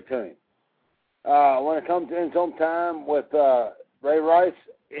going to give it to him. when it comes to end zone time with Ray Rice,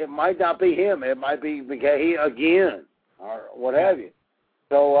 it might not be him. It might be McGahee again or what have you.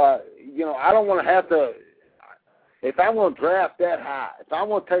 So, I don't want to have to – if I'm going to draft that high, if I'm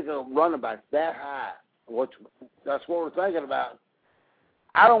going to take a running back that high, that's what we're thinking about,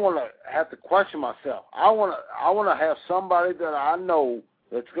 I don't want to have to question myself. I want to have somebody that I know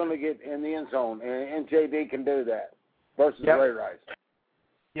that's going to get in the end zone, and JD can do that versus Ray Rice.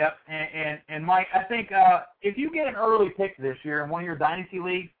 Yep, and Mike, I think if you get an early pick this year in one of your dynasty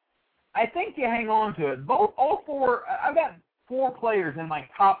leagues, I think you hang on to it. All four, I've got 4 players in my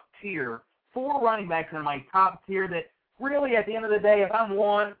top tier, 4 running backs in my top tier that really at the end of the day, if I'm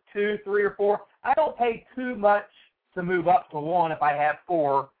 1, 2, 3, or 4, I don't pay too much to move up to 1 if I have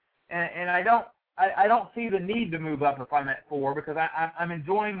 4, and I don't see the need to move up if I'm at 4 because I'm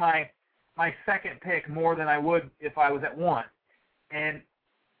enjoying my second pick more than I would if I was at 1. And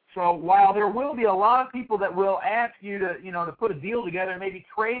so while there will be a lot of people that will ask you to put a deal together and maybe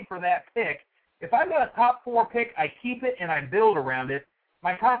trade for that pick, if I've got a top 4 pick, I keep it and I build around it.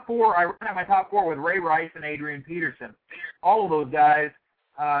 My top 4, I run out my top 4 with Ray Rice and Adrian Peterson. All of those guys,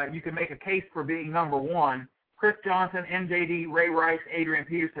 you can make a case for being number 1. Chris Johnson, MJD, Ray Rice, Adrian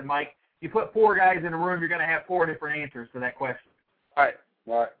Peterson, Mike. You put 4 guys in a room, you're going to have 4 different answers to that question. Right.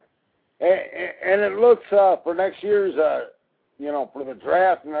 And it looks for next year's, for the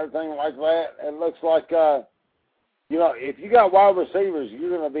draft and everything like that, it looks like, if you got wide receivers,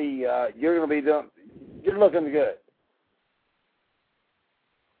 you're looking good.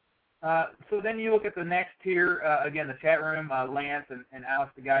 So then you look at the next tier, again, the chat room, Lance and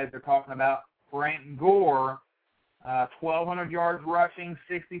Alex, the guys they're talking about. Frank Gore, 1,200 yards rushing,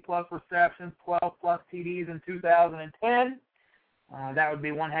 60-plus receptions, 12-plus TDs in 2010. That would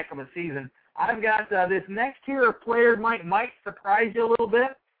be one heck of a season. I've got this next tier of players might surprise you a little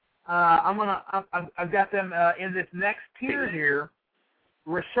bit. I've got them in this next tier here.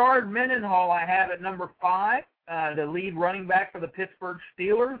 Rashard Mendenhall I have at number 5. The lead running back for the Pittsburgh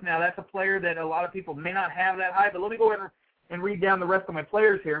Steelers. Now, that's a player that a lot of people may not have that high, but let me go ahead and read down the rest of my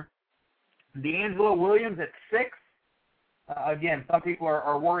players here. D'Angelo Williams at 6. Again, some people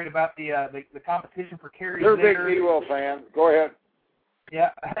are worried about the competition for carries. You're a big D-Will fan. Go ahead.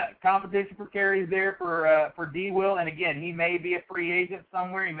 Yeah, competition for carries there for D-Will. And, again, he may be a free agent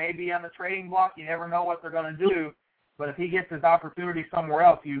somewhere. He may be on the trading block. You never know what they're going to do. But if he gets his opportunity somewhere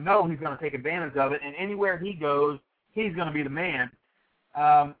else, he's going to take advantage of it. And anywhere he goes, he's going to be the man.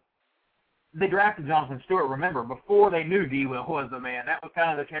 They drafted Jonathan Stewart, remember, before they knew D-Will was the man. That was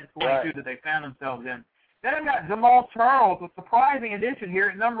kind of the catch-22 that they found themselves in. Then I've got Jamal Charles, a surprising addition here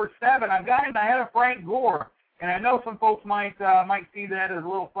at number 7. I've got him ahead of Frank Gore. And I know some folks might see that as a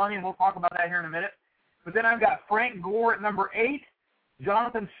little funny, and we'll talk about that here in a minute. But then I've got Frank Gore at number 8,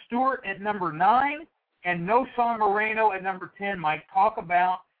 Jonathan Stewart at number 9, and Noshawn Moreno at number 10. Mike, talk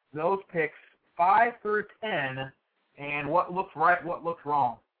about those picks 5 through 10 and what looks right, what looks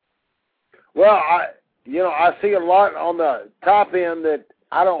wrong. Well, I see a lot on the top end that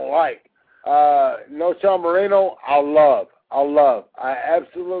I don't like. Noshawn Moreno, I'll love. I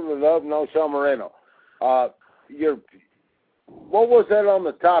absolutely love Noshawn Moreno. What was that on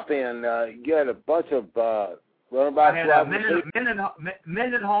the top end? You had a bunch of running backs. I had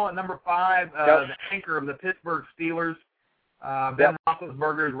Mendenhall at number 5, the anchor of the Pittsburgh Steelers. Ben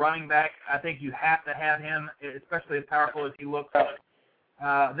Roethlisberger's running back. I think you have to have him, especially as powerful as he looks.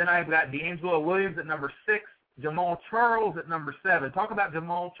 Then I've got D'Angelo Williams at number 6, Jamal Charles at number 7. Talk about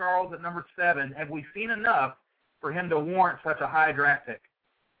Jamal Charles at number 7. Have we seen enough for him to warrant such a high draft pick?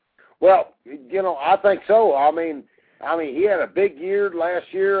 Well, I think so. I mean, he had a big year last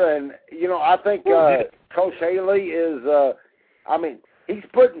year, and I think Coach Haley is. He's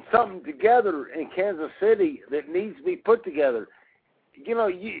putting something together in Kansas City that needs to be put together. You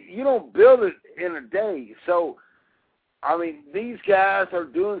don't build it in a day. So, these guys are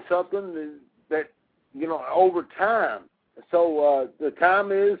doing something that over time. So the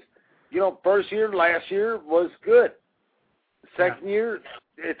time is, first year, last year was good. Second year,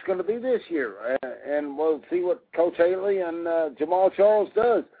 it's going to be this year. And we'll see what Coach Haley and Jamal Charles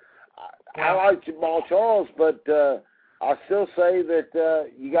does. I like Jamal Charles, but I still say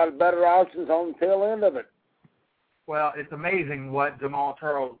that you got better options on the tail end of it. Well, it's amazing what Jamal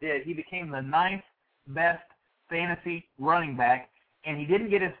Charles did. He became the 9th best fantasy running back, and he didn't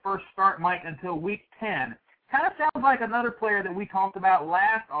get his first start, Mike, until week 10. Kind of sounds like another player that we talked about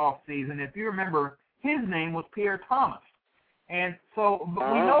last offseason. If you remember, his name was Pierre Thomas. And so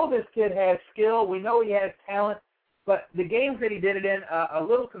we know this kid has skill. We know he has talent. But the games that he did it in, a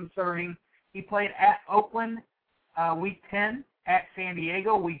little concerning. He played at Oakland week 10. at San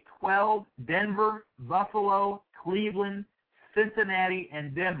Diego, Week 12, Denver, Buffalo, Cleveland, Cincinnati,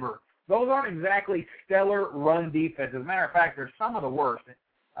 and Denver. Those aren't exactly stellar run defenses. As a matter of fact, they're some of the worst.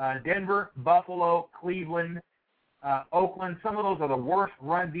 Denver, Buffalo, Cleveland, Oakland, some of those are the worst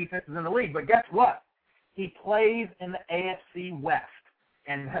run defenses in the league. But guess what? He plays in the AFC West.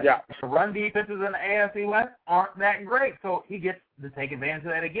 And the run defenses in the AFC West aren't that great, so he gets to take advantage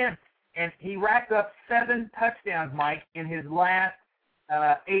of that again. And he racked up 7 touchdowns, Mike, in his last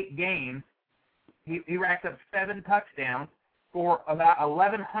 8 games. He racked up 7 touchdowns for about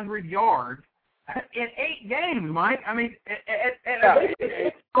 1,100 yards in 8 games, Mike. I mean,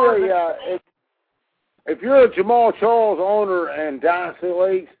 if you're a Jamal Charles owner in Dynasty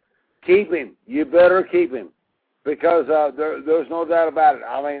Leagues, keep him. You better keep him because there's no doubt about it.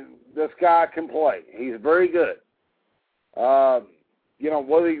 I mean, this guy can play. He's very good.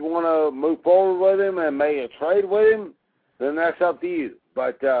 Whether you want to move forward with him and make a trade with him, then that's up to you.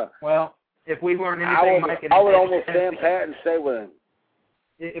 But well, if we learn anything, I would almost stand pat and stay with him.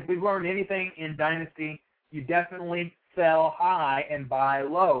 If we've learned anything in Dynasty, you definitely sell high and buy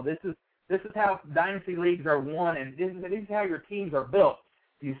low. This is how Dynasty leagues are won, and this is how your teams are built.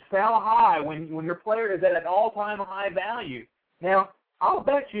 You sell high when your player is at an all-time high value. Now, I'll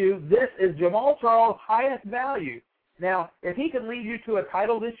bet you this is Jamal Charles' highest value. Now, if he can lead you to a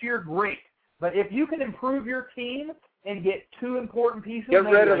title this year, great. But if you can improve your team and get 2 important pieces, get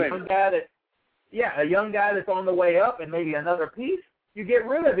rid of him. A young guy that's on the way up and maybe another piece, you get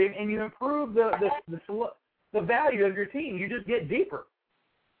rid of him and you improve the value of your team. You just get deeper.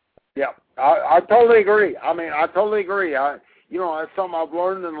 Yeah, I totally agree. That's something I've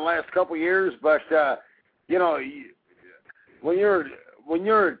learned in the last couple of years. But when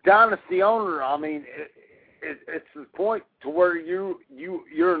you're a dynasty owner, it's the point to where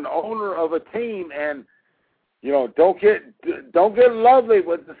you're an owner of a team, and don't get lovely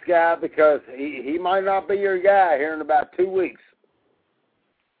with this guy because he might not be your guy here in about 2 weeks.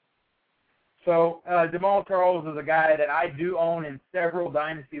 So Jamal Charles is a guy that I do own in several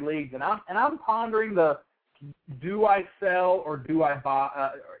dynasty leagues, and I'm pondering do I sell or do I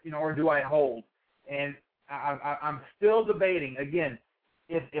buy, or do I hold? And I'm still debating. Again,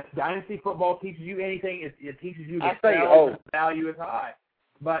 if dynasty football teaches you anything, it teaches you that the value is high.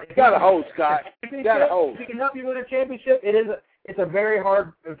 But you gotta hold, Scott. You gotta hold. If he can help you win a championship, it's a very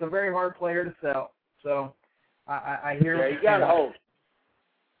hard player to sell. So I hear. Yeah, you gotta hold.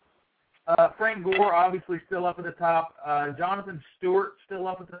 Frank Gore obviously still up at the top. Jonathan Stewart still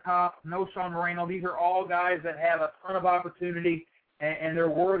up at the top. No Sean Moreno. These are all guys that have a ton of opportunity, and they're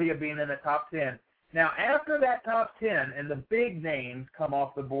worthy of being in the top 10. Now, after that top 10 and the big names come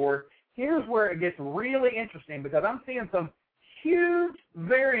off the board, here's where it gets really interesting because I'm seeing some huge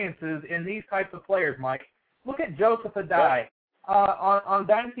variances in these types of players, Mike. Look at Joseph Adai. On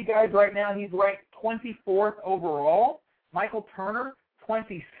Dynasty Guides right now, he's ranked 24th overall. Michael Turner,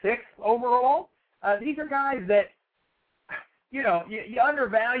 26th overall. These are guys that, you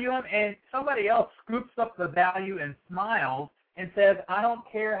undervalue them, and somebody else scoops up the value and smiles and says, I don't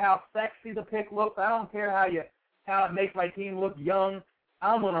care how sexy the pick looks. I don't care how it makes my team look young.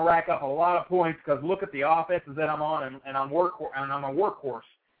 I'm going to rack up a lot of points because look at the offenses that I'm on, and I'm a workhorse.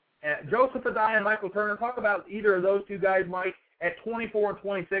 Joseph Adai and Michael Turner, talk about either of those two guys, Mike, at 24 and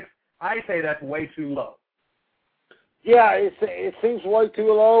 26. I say that's way too low. Yeah, it seems way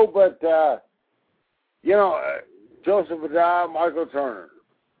too low, but, Joseph Adai, Michael Turner.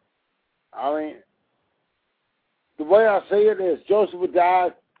 The way I see it is Joseph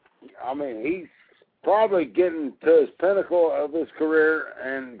Adai, he's probably getting to his pinnacle of his career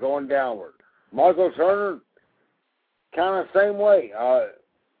and going downward. Michael Turner, kind of same way.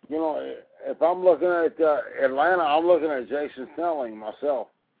 If I'm looking at Atlanta, I'm looking at Jason Snelling myself.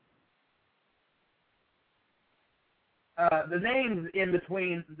 The names in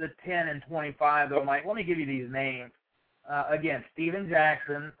between the 10 and 25, though, Mike, let me give you these names. Again, Steven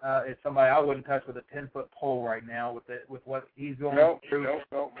Jackson is somebody I wouldn't touch with a 10-foot pole right now with what he's going through.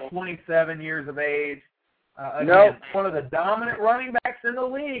 27 years of age. One of the dominant running backs in the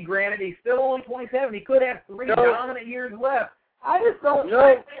league. Granted, he's still only 27. He could have 3 dominant years left. I just don't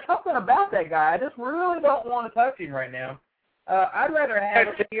know something about that guy. I just really don't want to touch him right now. I'd rather have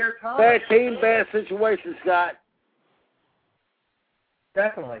Pierre Thomas. Bad team, bad situation, Scott.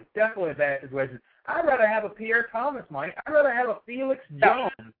 Definitely a bad situation. I'd rather have a Pierre Thomas, Mike. I'd rather have a Felix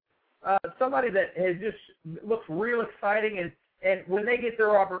Jones, somebody that has just looks real exciting, and when they get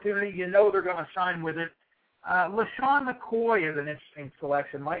their opportunity, they're going to shine with it. LaShawn McCoy is an interesting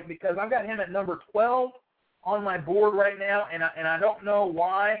selection, Mike, because I've got him at number 12 on my board right now, and I don't know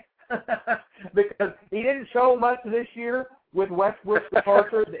why, because he didn't show much this year, with Westbrook's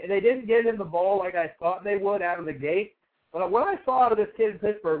departure. They didn't get him the ball like I thought they would out of the gate. But what I saw out of this kid in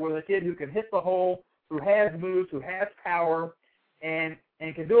Pittsburgh was a kid who can hit the hole, who has moves, who has power, and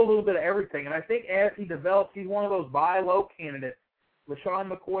can do a little bit of everything. And I think as he develops, he's one of those buy low candidates. LaShawn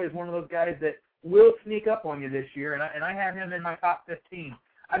McCoy is one of those guys that will sneak up on you this year, and I have him in my top 15.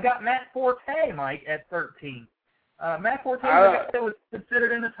 I've got Matt Forte, Mike, at 13. Matt Forte was a guy that was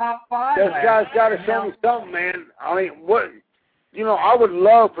considered in the top 5. This guy's got to show me something, man. I mean, I would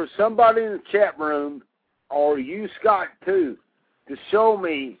love for somebody in the chat room, or you, Scott, too, to show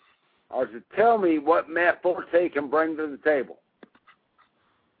me or to tell me what Matt Forte can bring to the table.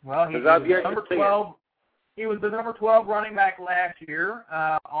 Well, he was number 12. He was the number 12 running back last year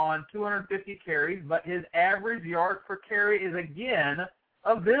on 250 carries, but his average yards per carry is, again,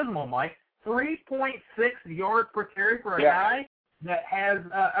 abysmal, Mike. 3.6 yards per carry for a guy that has,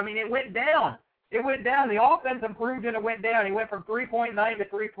 it went down. It went down. The offense improved and it went down. He went from 3.9 to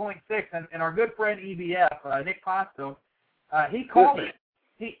 3.6. And our good friend EBF, Nick Costo, he called it.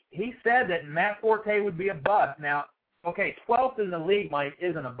 He said that Matt Forte would be a bust. Now, okay, 12th in the league, Mike,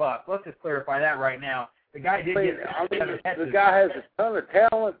 isn't a bust. Let's just clarify that right now. The guy did the guy has a ton of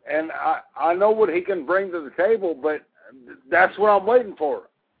talent, and I know what he can bring to the table, but that's what I'm waiting for.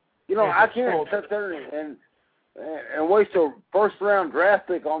 I can't sit there and waste a first-round draft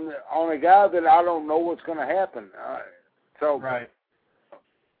pick on a guy that I don't know what's going to happen. Right.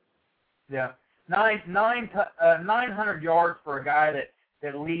 Yeah. 900 yards for a guy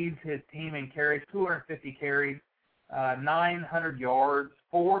that leads his team in carries, 250 carries, 900 yards,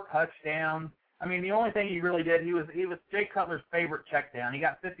 4 touchdowns. I mean, the only thing he really did, he was Jay Cutler's favorite check down. He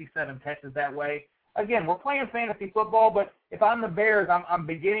got 57 catches that way. Again, we're playing fantasy football, but if I'm the Bears, I'm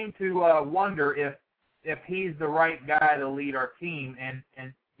beginning to wonder if he's the right guy to lead our team. And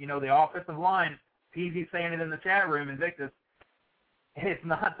the offensive line, PG's saying it in the chat room, Invictus, it's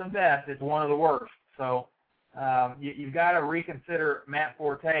not the best. It's one of the worst. So you've got to reconsider Matt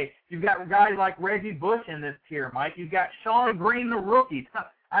Forte. You've got guys like Reggie Bush in this tier, Mike. You've got Sean Green, the rookie.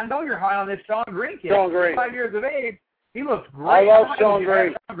 I know you're high on this Sean Green kid. Sean Green. 5 years of age. He looks great. I love Sean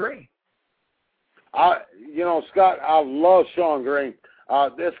Green. Scott, I love Sean Green.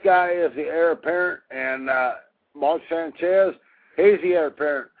 This guy is the heir apparent, and Mark Sanchez, he's the heir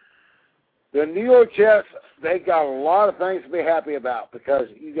apparent. The New York Jets, they got a lot of things to be happy about because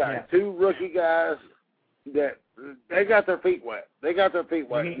you got 2 rookie guys that they got their feet wet. They got their feet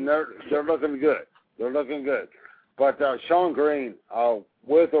wet, and they're looking good. They're looking good. But Sean Green,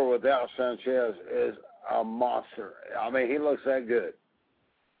 with or without Sanchez, is a monster. I mean, he looks that good.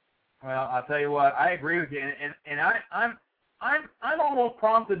 Well, I'll tell you what, I agree with you, and I'm almost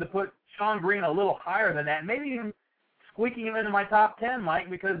prompted to put Sean Green a little higher than that, maybe even squeaking him into my top 10, Mike,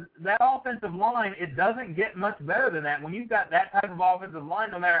 because that offensive line, it doesn't get much better than that. When you've got that type of offensive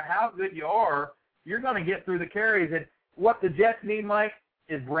line, no matter how good you are, you're going to get through the carries. And what the Jets need, Mike,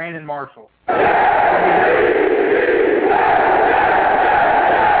 is Brandon Marshall.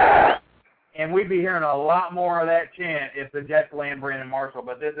 And we'd be hearing a lot more of that chant if the Jets land Brandon Marshall.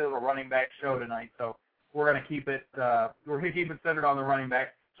 But this is a running back show tonight, so we're going to keep it. We're going to keep it centered on the running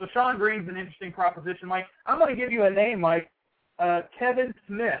back. So Sean Green's an interesting proposition, Mike. I'm going to give you a name, Mike. Kevin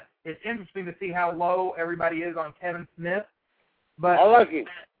Smith. It's interesting to see how low everybody is on Kevin Smith. But I like him.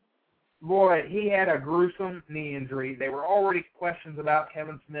 Boy, he had a gruesome knee injury. There were already questions about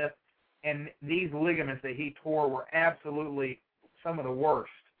Kevin Smith, and these ligaments that he tore were absolutely some of the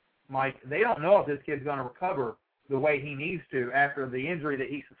worst. Mike, they don't know if this kid's going to recover the way he needs to after the injury that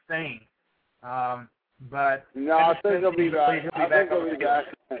he sustained. But no, I think he'll be back. I think he'll be back.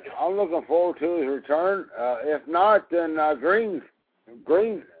 I'm looking forward to his return. If not, then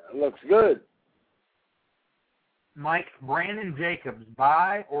Green looks good. Mike, Brandon Jacobs,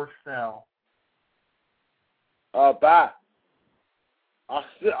 buy or sell? Buy.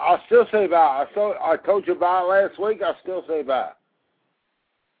 I still say buy. I told you buy last week. I still say buy.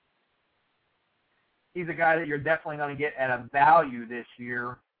 He's a guy that you're definitely going to get at a value this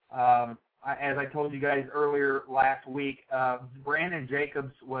year. As I told you guys earlier last week, Brandon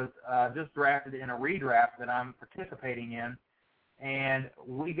Jacobs was just drafted in a redraft that I'm participating in, and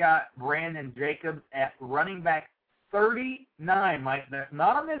we got Brandon Jacobs at running back 39, Mike. That's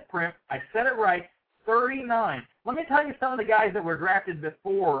not a misprint. I said it right, 39. Let me tell you some of the guys that were drafted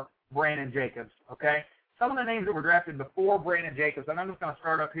before Brandon Jacobs, okay? Some of the names that were drafted before Brandon Jacobs, and I'm just going to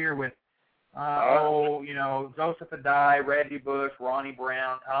start up here with Joseph Adai, Reggie Bush, Ronnie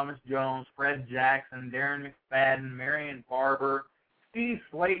Brown, Thomas Jones, Fred Jackson, Darren McFadden, Marion Barber, Steve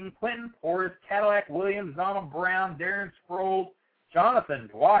Slayton, Clinton Portis, Cadillac Williams, Donald Brown, Darren Sproles, Jonathan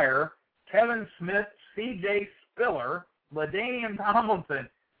Dwyer, Kevin Smith, C.J. Spiller, LaDainian Tomlinson.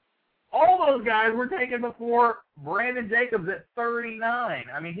 All those guys were taken before Brandon Jacobs at 39.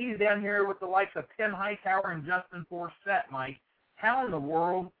 I mean, he's down here with the likes of Tim Hightower and Justin Forsett, Mike. How in the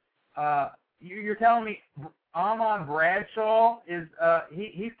world? You're telling me Amon Bradshaw is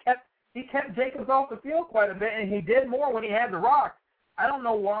he kept Jacobs off the field quite a bit, and he did more when he had the rock. I don't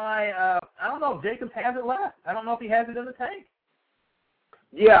know why. I don't know if Jacobs has it left. I don't know if he has it in the tank.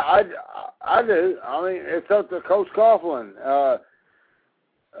 Yeah, I do. I mean, it's up to Coach Coughlin.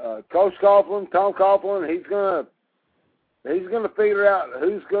 Coach Coughlin, Tom Coughlin, he's gonna figure out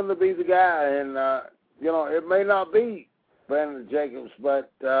who's gonna be the guy, and it may not be Brandon Jacobs,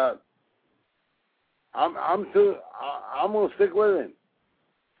 but I'm gonna stick with him.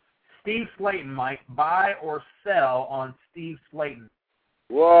 Steve Slayton, Mike, buy or sell on Steve Slayton?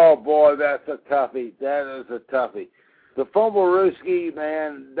 Whoa, boy, that's a toughie. That is a toughie. The Fumblerooski,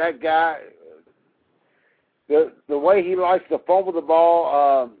 man, that guy, the way he likes to fumble the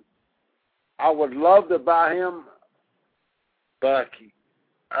ball, I would love to buy him, but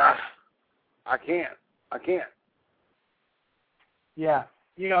I can't. Yeah,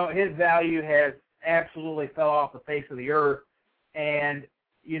 his value has absolutely fell off the face of the earth, and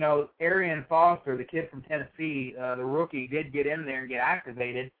Arian Foster, the kid from Tennessee, the rookie, did get in there and get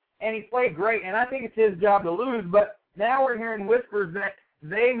activated, and he played great, and I think it's his job to lose, but now we're hearing whispers that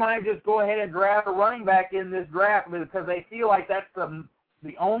they might just go ahead and grab a running back in this draft because they feel like that's the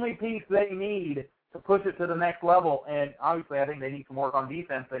only piece they need to push it to the next level, and obviously I think they need some work on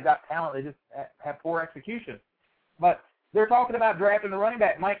defense. They've got talent. They just have poor execution. But they're talking about drafting the running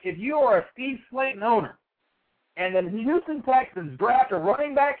back. Mike, if you are a Steve Slayton owner and the Houston Texans draft a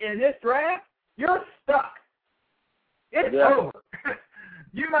running back in this draft, you're stuck. It's over.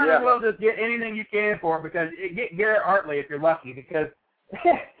 You might as well just get anything you can for it because get Garrett Hartley if you're lucky because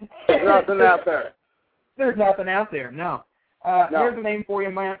there's nothing out there. There's nothing out there, no. Here's a name for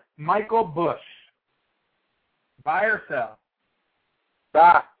you, man. Michael Bush. Buy or sell?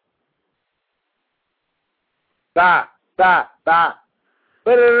 Buy. Yeah,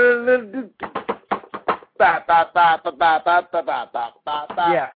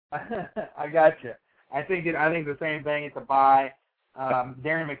 I got you. I think the same thing. It's a buy.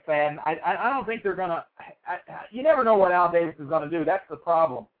 Darren McFadden. I don't think they're gonna. You never know what Al Davis is gonna do. That's the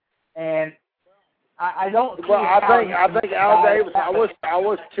problem. And I don't. Well, I think Al Davis. I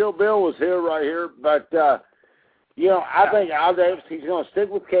wish Chill Bill was here right here, but I think Al Davis. He's gonna stick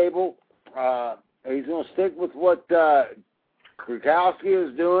with Cable. He's gonna stick with what Krukowski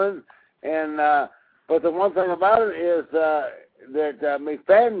is doing, and but the one thing about it is that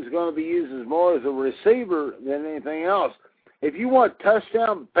McFadden's going to be used as more as a receiver than anything else. If you want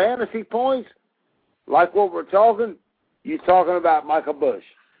touchdown fantasy points, like what we're talking, you're talking about Michael Bush.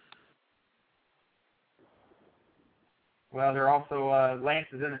 Well, they're also Lance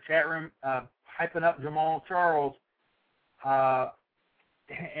is in the chat room hyping up Jamal Charles, and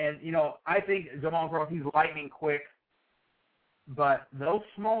I think Jamal Charles, he's lightning quick, but those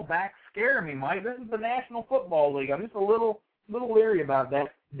small backs scare me, Mike. This is the National Football League. I'm just a little leery about that.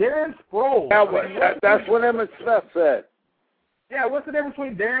 Darren Sproles. Yeah, that's what Emmett Smith said. Yeah, what's the difference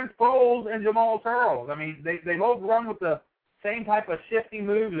between Darren Sproles and Jamal Charles? I mean, they both run with the same type of shifty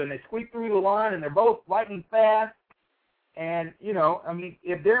moves, and they squeak through the line, and they're both lightning fast. And,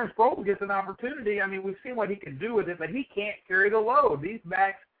 if Darren Sproles gets an opportunity, we've seen what he can do with it, but he can't carry the load. These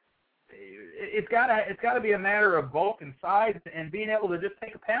backs, it's got to be a matter of bulk and size and being able to just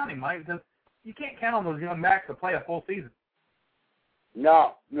take a pounding, Mike, because you can't count on those young backs to play a full season.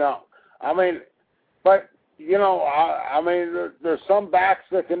 No. But there's some backs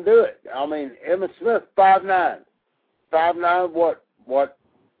that can do it. Emmett Smith, 5'9". 5'9", what,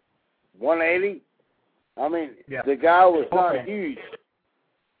 180? The guy was not huge.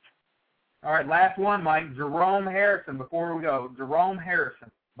 All right, last one, Mike. Jerome Harrison, before we go. Jerome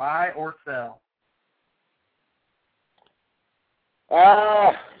Harrison, buy or sell?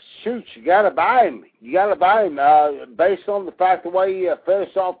 Shoot, you got to buy him. Based on the fact the way he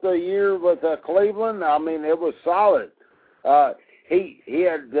finished off the year with Cleveland, it was solid. He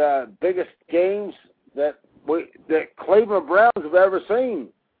had the biggest games that Cleveland Browns have ever seen.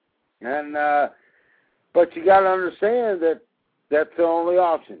 And but you got to understand that that's the only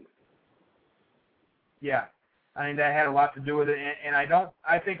option. Yeah, I think that had a lot to do with it, and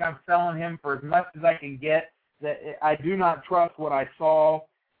I think I'm selling him for as much as I can get. That I do not trust what I saw.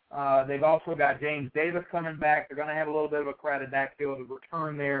 They've also got James Davis coming back. They're going to have a little bit of a crowded backfield to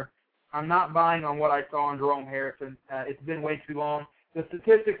return there. I'm not buying on what I saw on Jerome Harrison. It's been way too long. The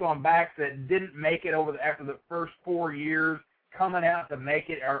statistics on backs that didn't make it after the first 4 years coming out to make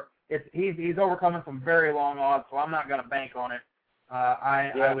it he's overcoming some very long odds, so I'm not going to bank on it.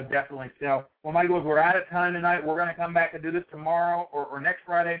 I would definitely sell. Well, my Eagles, we're out of time tonight. We're going to come back and do this tomorrow or next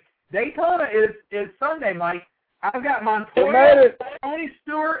Friday. Daytona is Sunday, Mike. I've got Montoya, Tony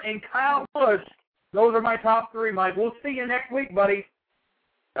Stewart, and Kyle Busch. Those are my top three, Mike. We'll see you next week, buddy.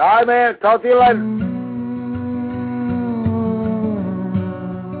 All right, man. Talk to you later.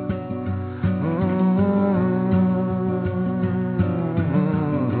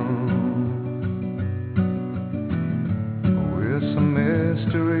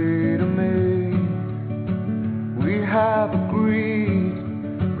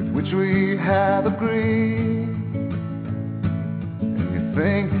 We have agreed, and you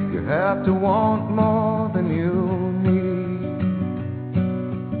think you have to want more than you need.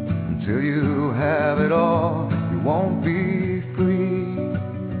 Until you have it all, you won't be free.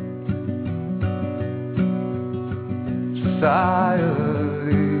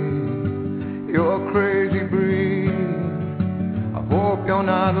 Society, you're a crazy breed. I hope you're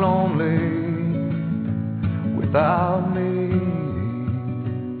not lonely without me.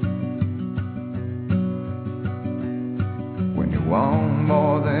 Want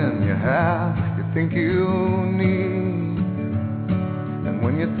more than you have, you think you need. And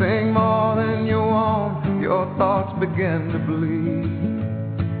when you think more than you want, your thoughts begin to bleed.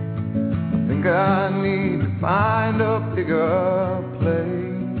 I think I need to find a bigger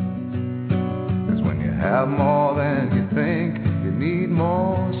place. 'Cause when you have more than you think, you need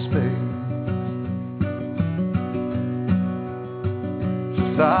more space.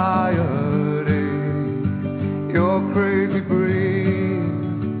 Society, you're crazy breed.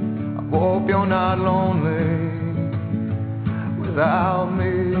 I hope you're not lonely without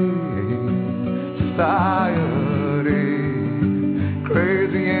me. Society,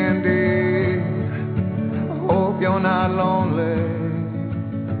 crazy indeed. I hope you're not lonely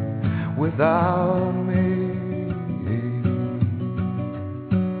without me.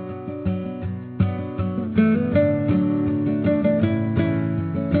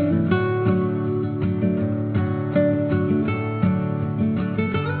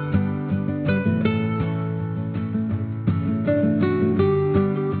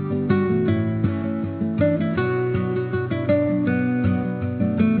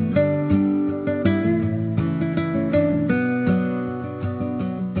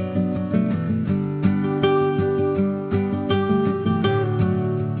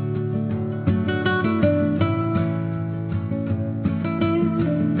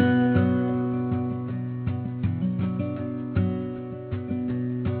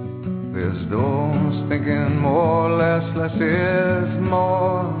 Less is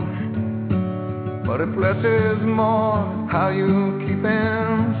more, but if less is more, how you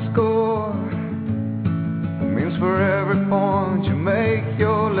keeping score? It means for every point you make,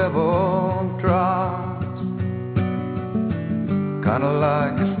 your level drops. Kinda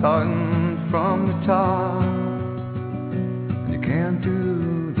like you're starting from the top, and you can't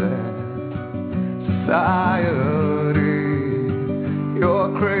do that. Society, you're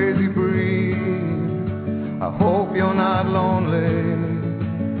a crazy breed. I hope you're not lonely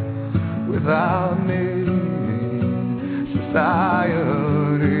without me. Society,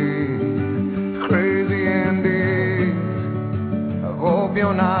 crazy indeed. I hope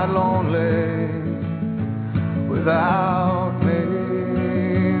you're not lonely without me.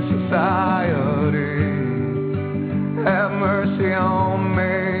 Society, have mercy on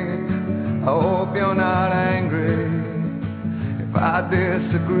me. I hope you're not angry if I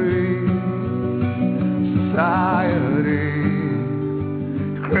disagree. Society,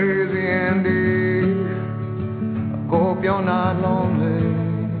 crazy indeed. I hope you're not lonely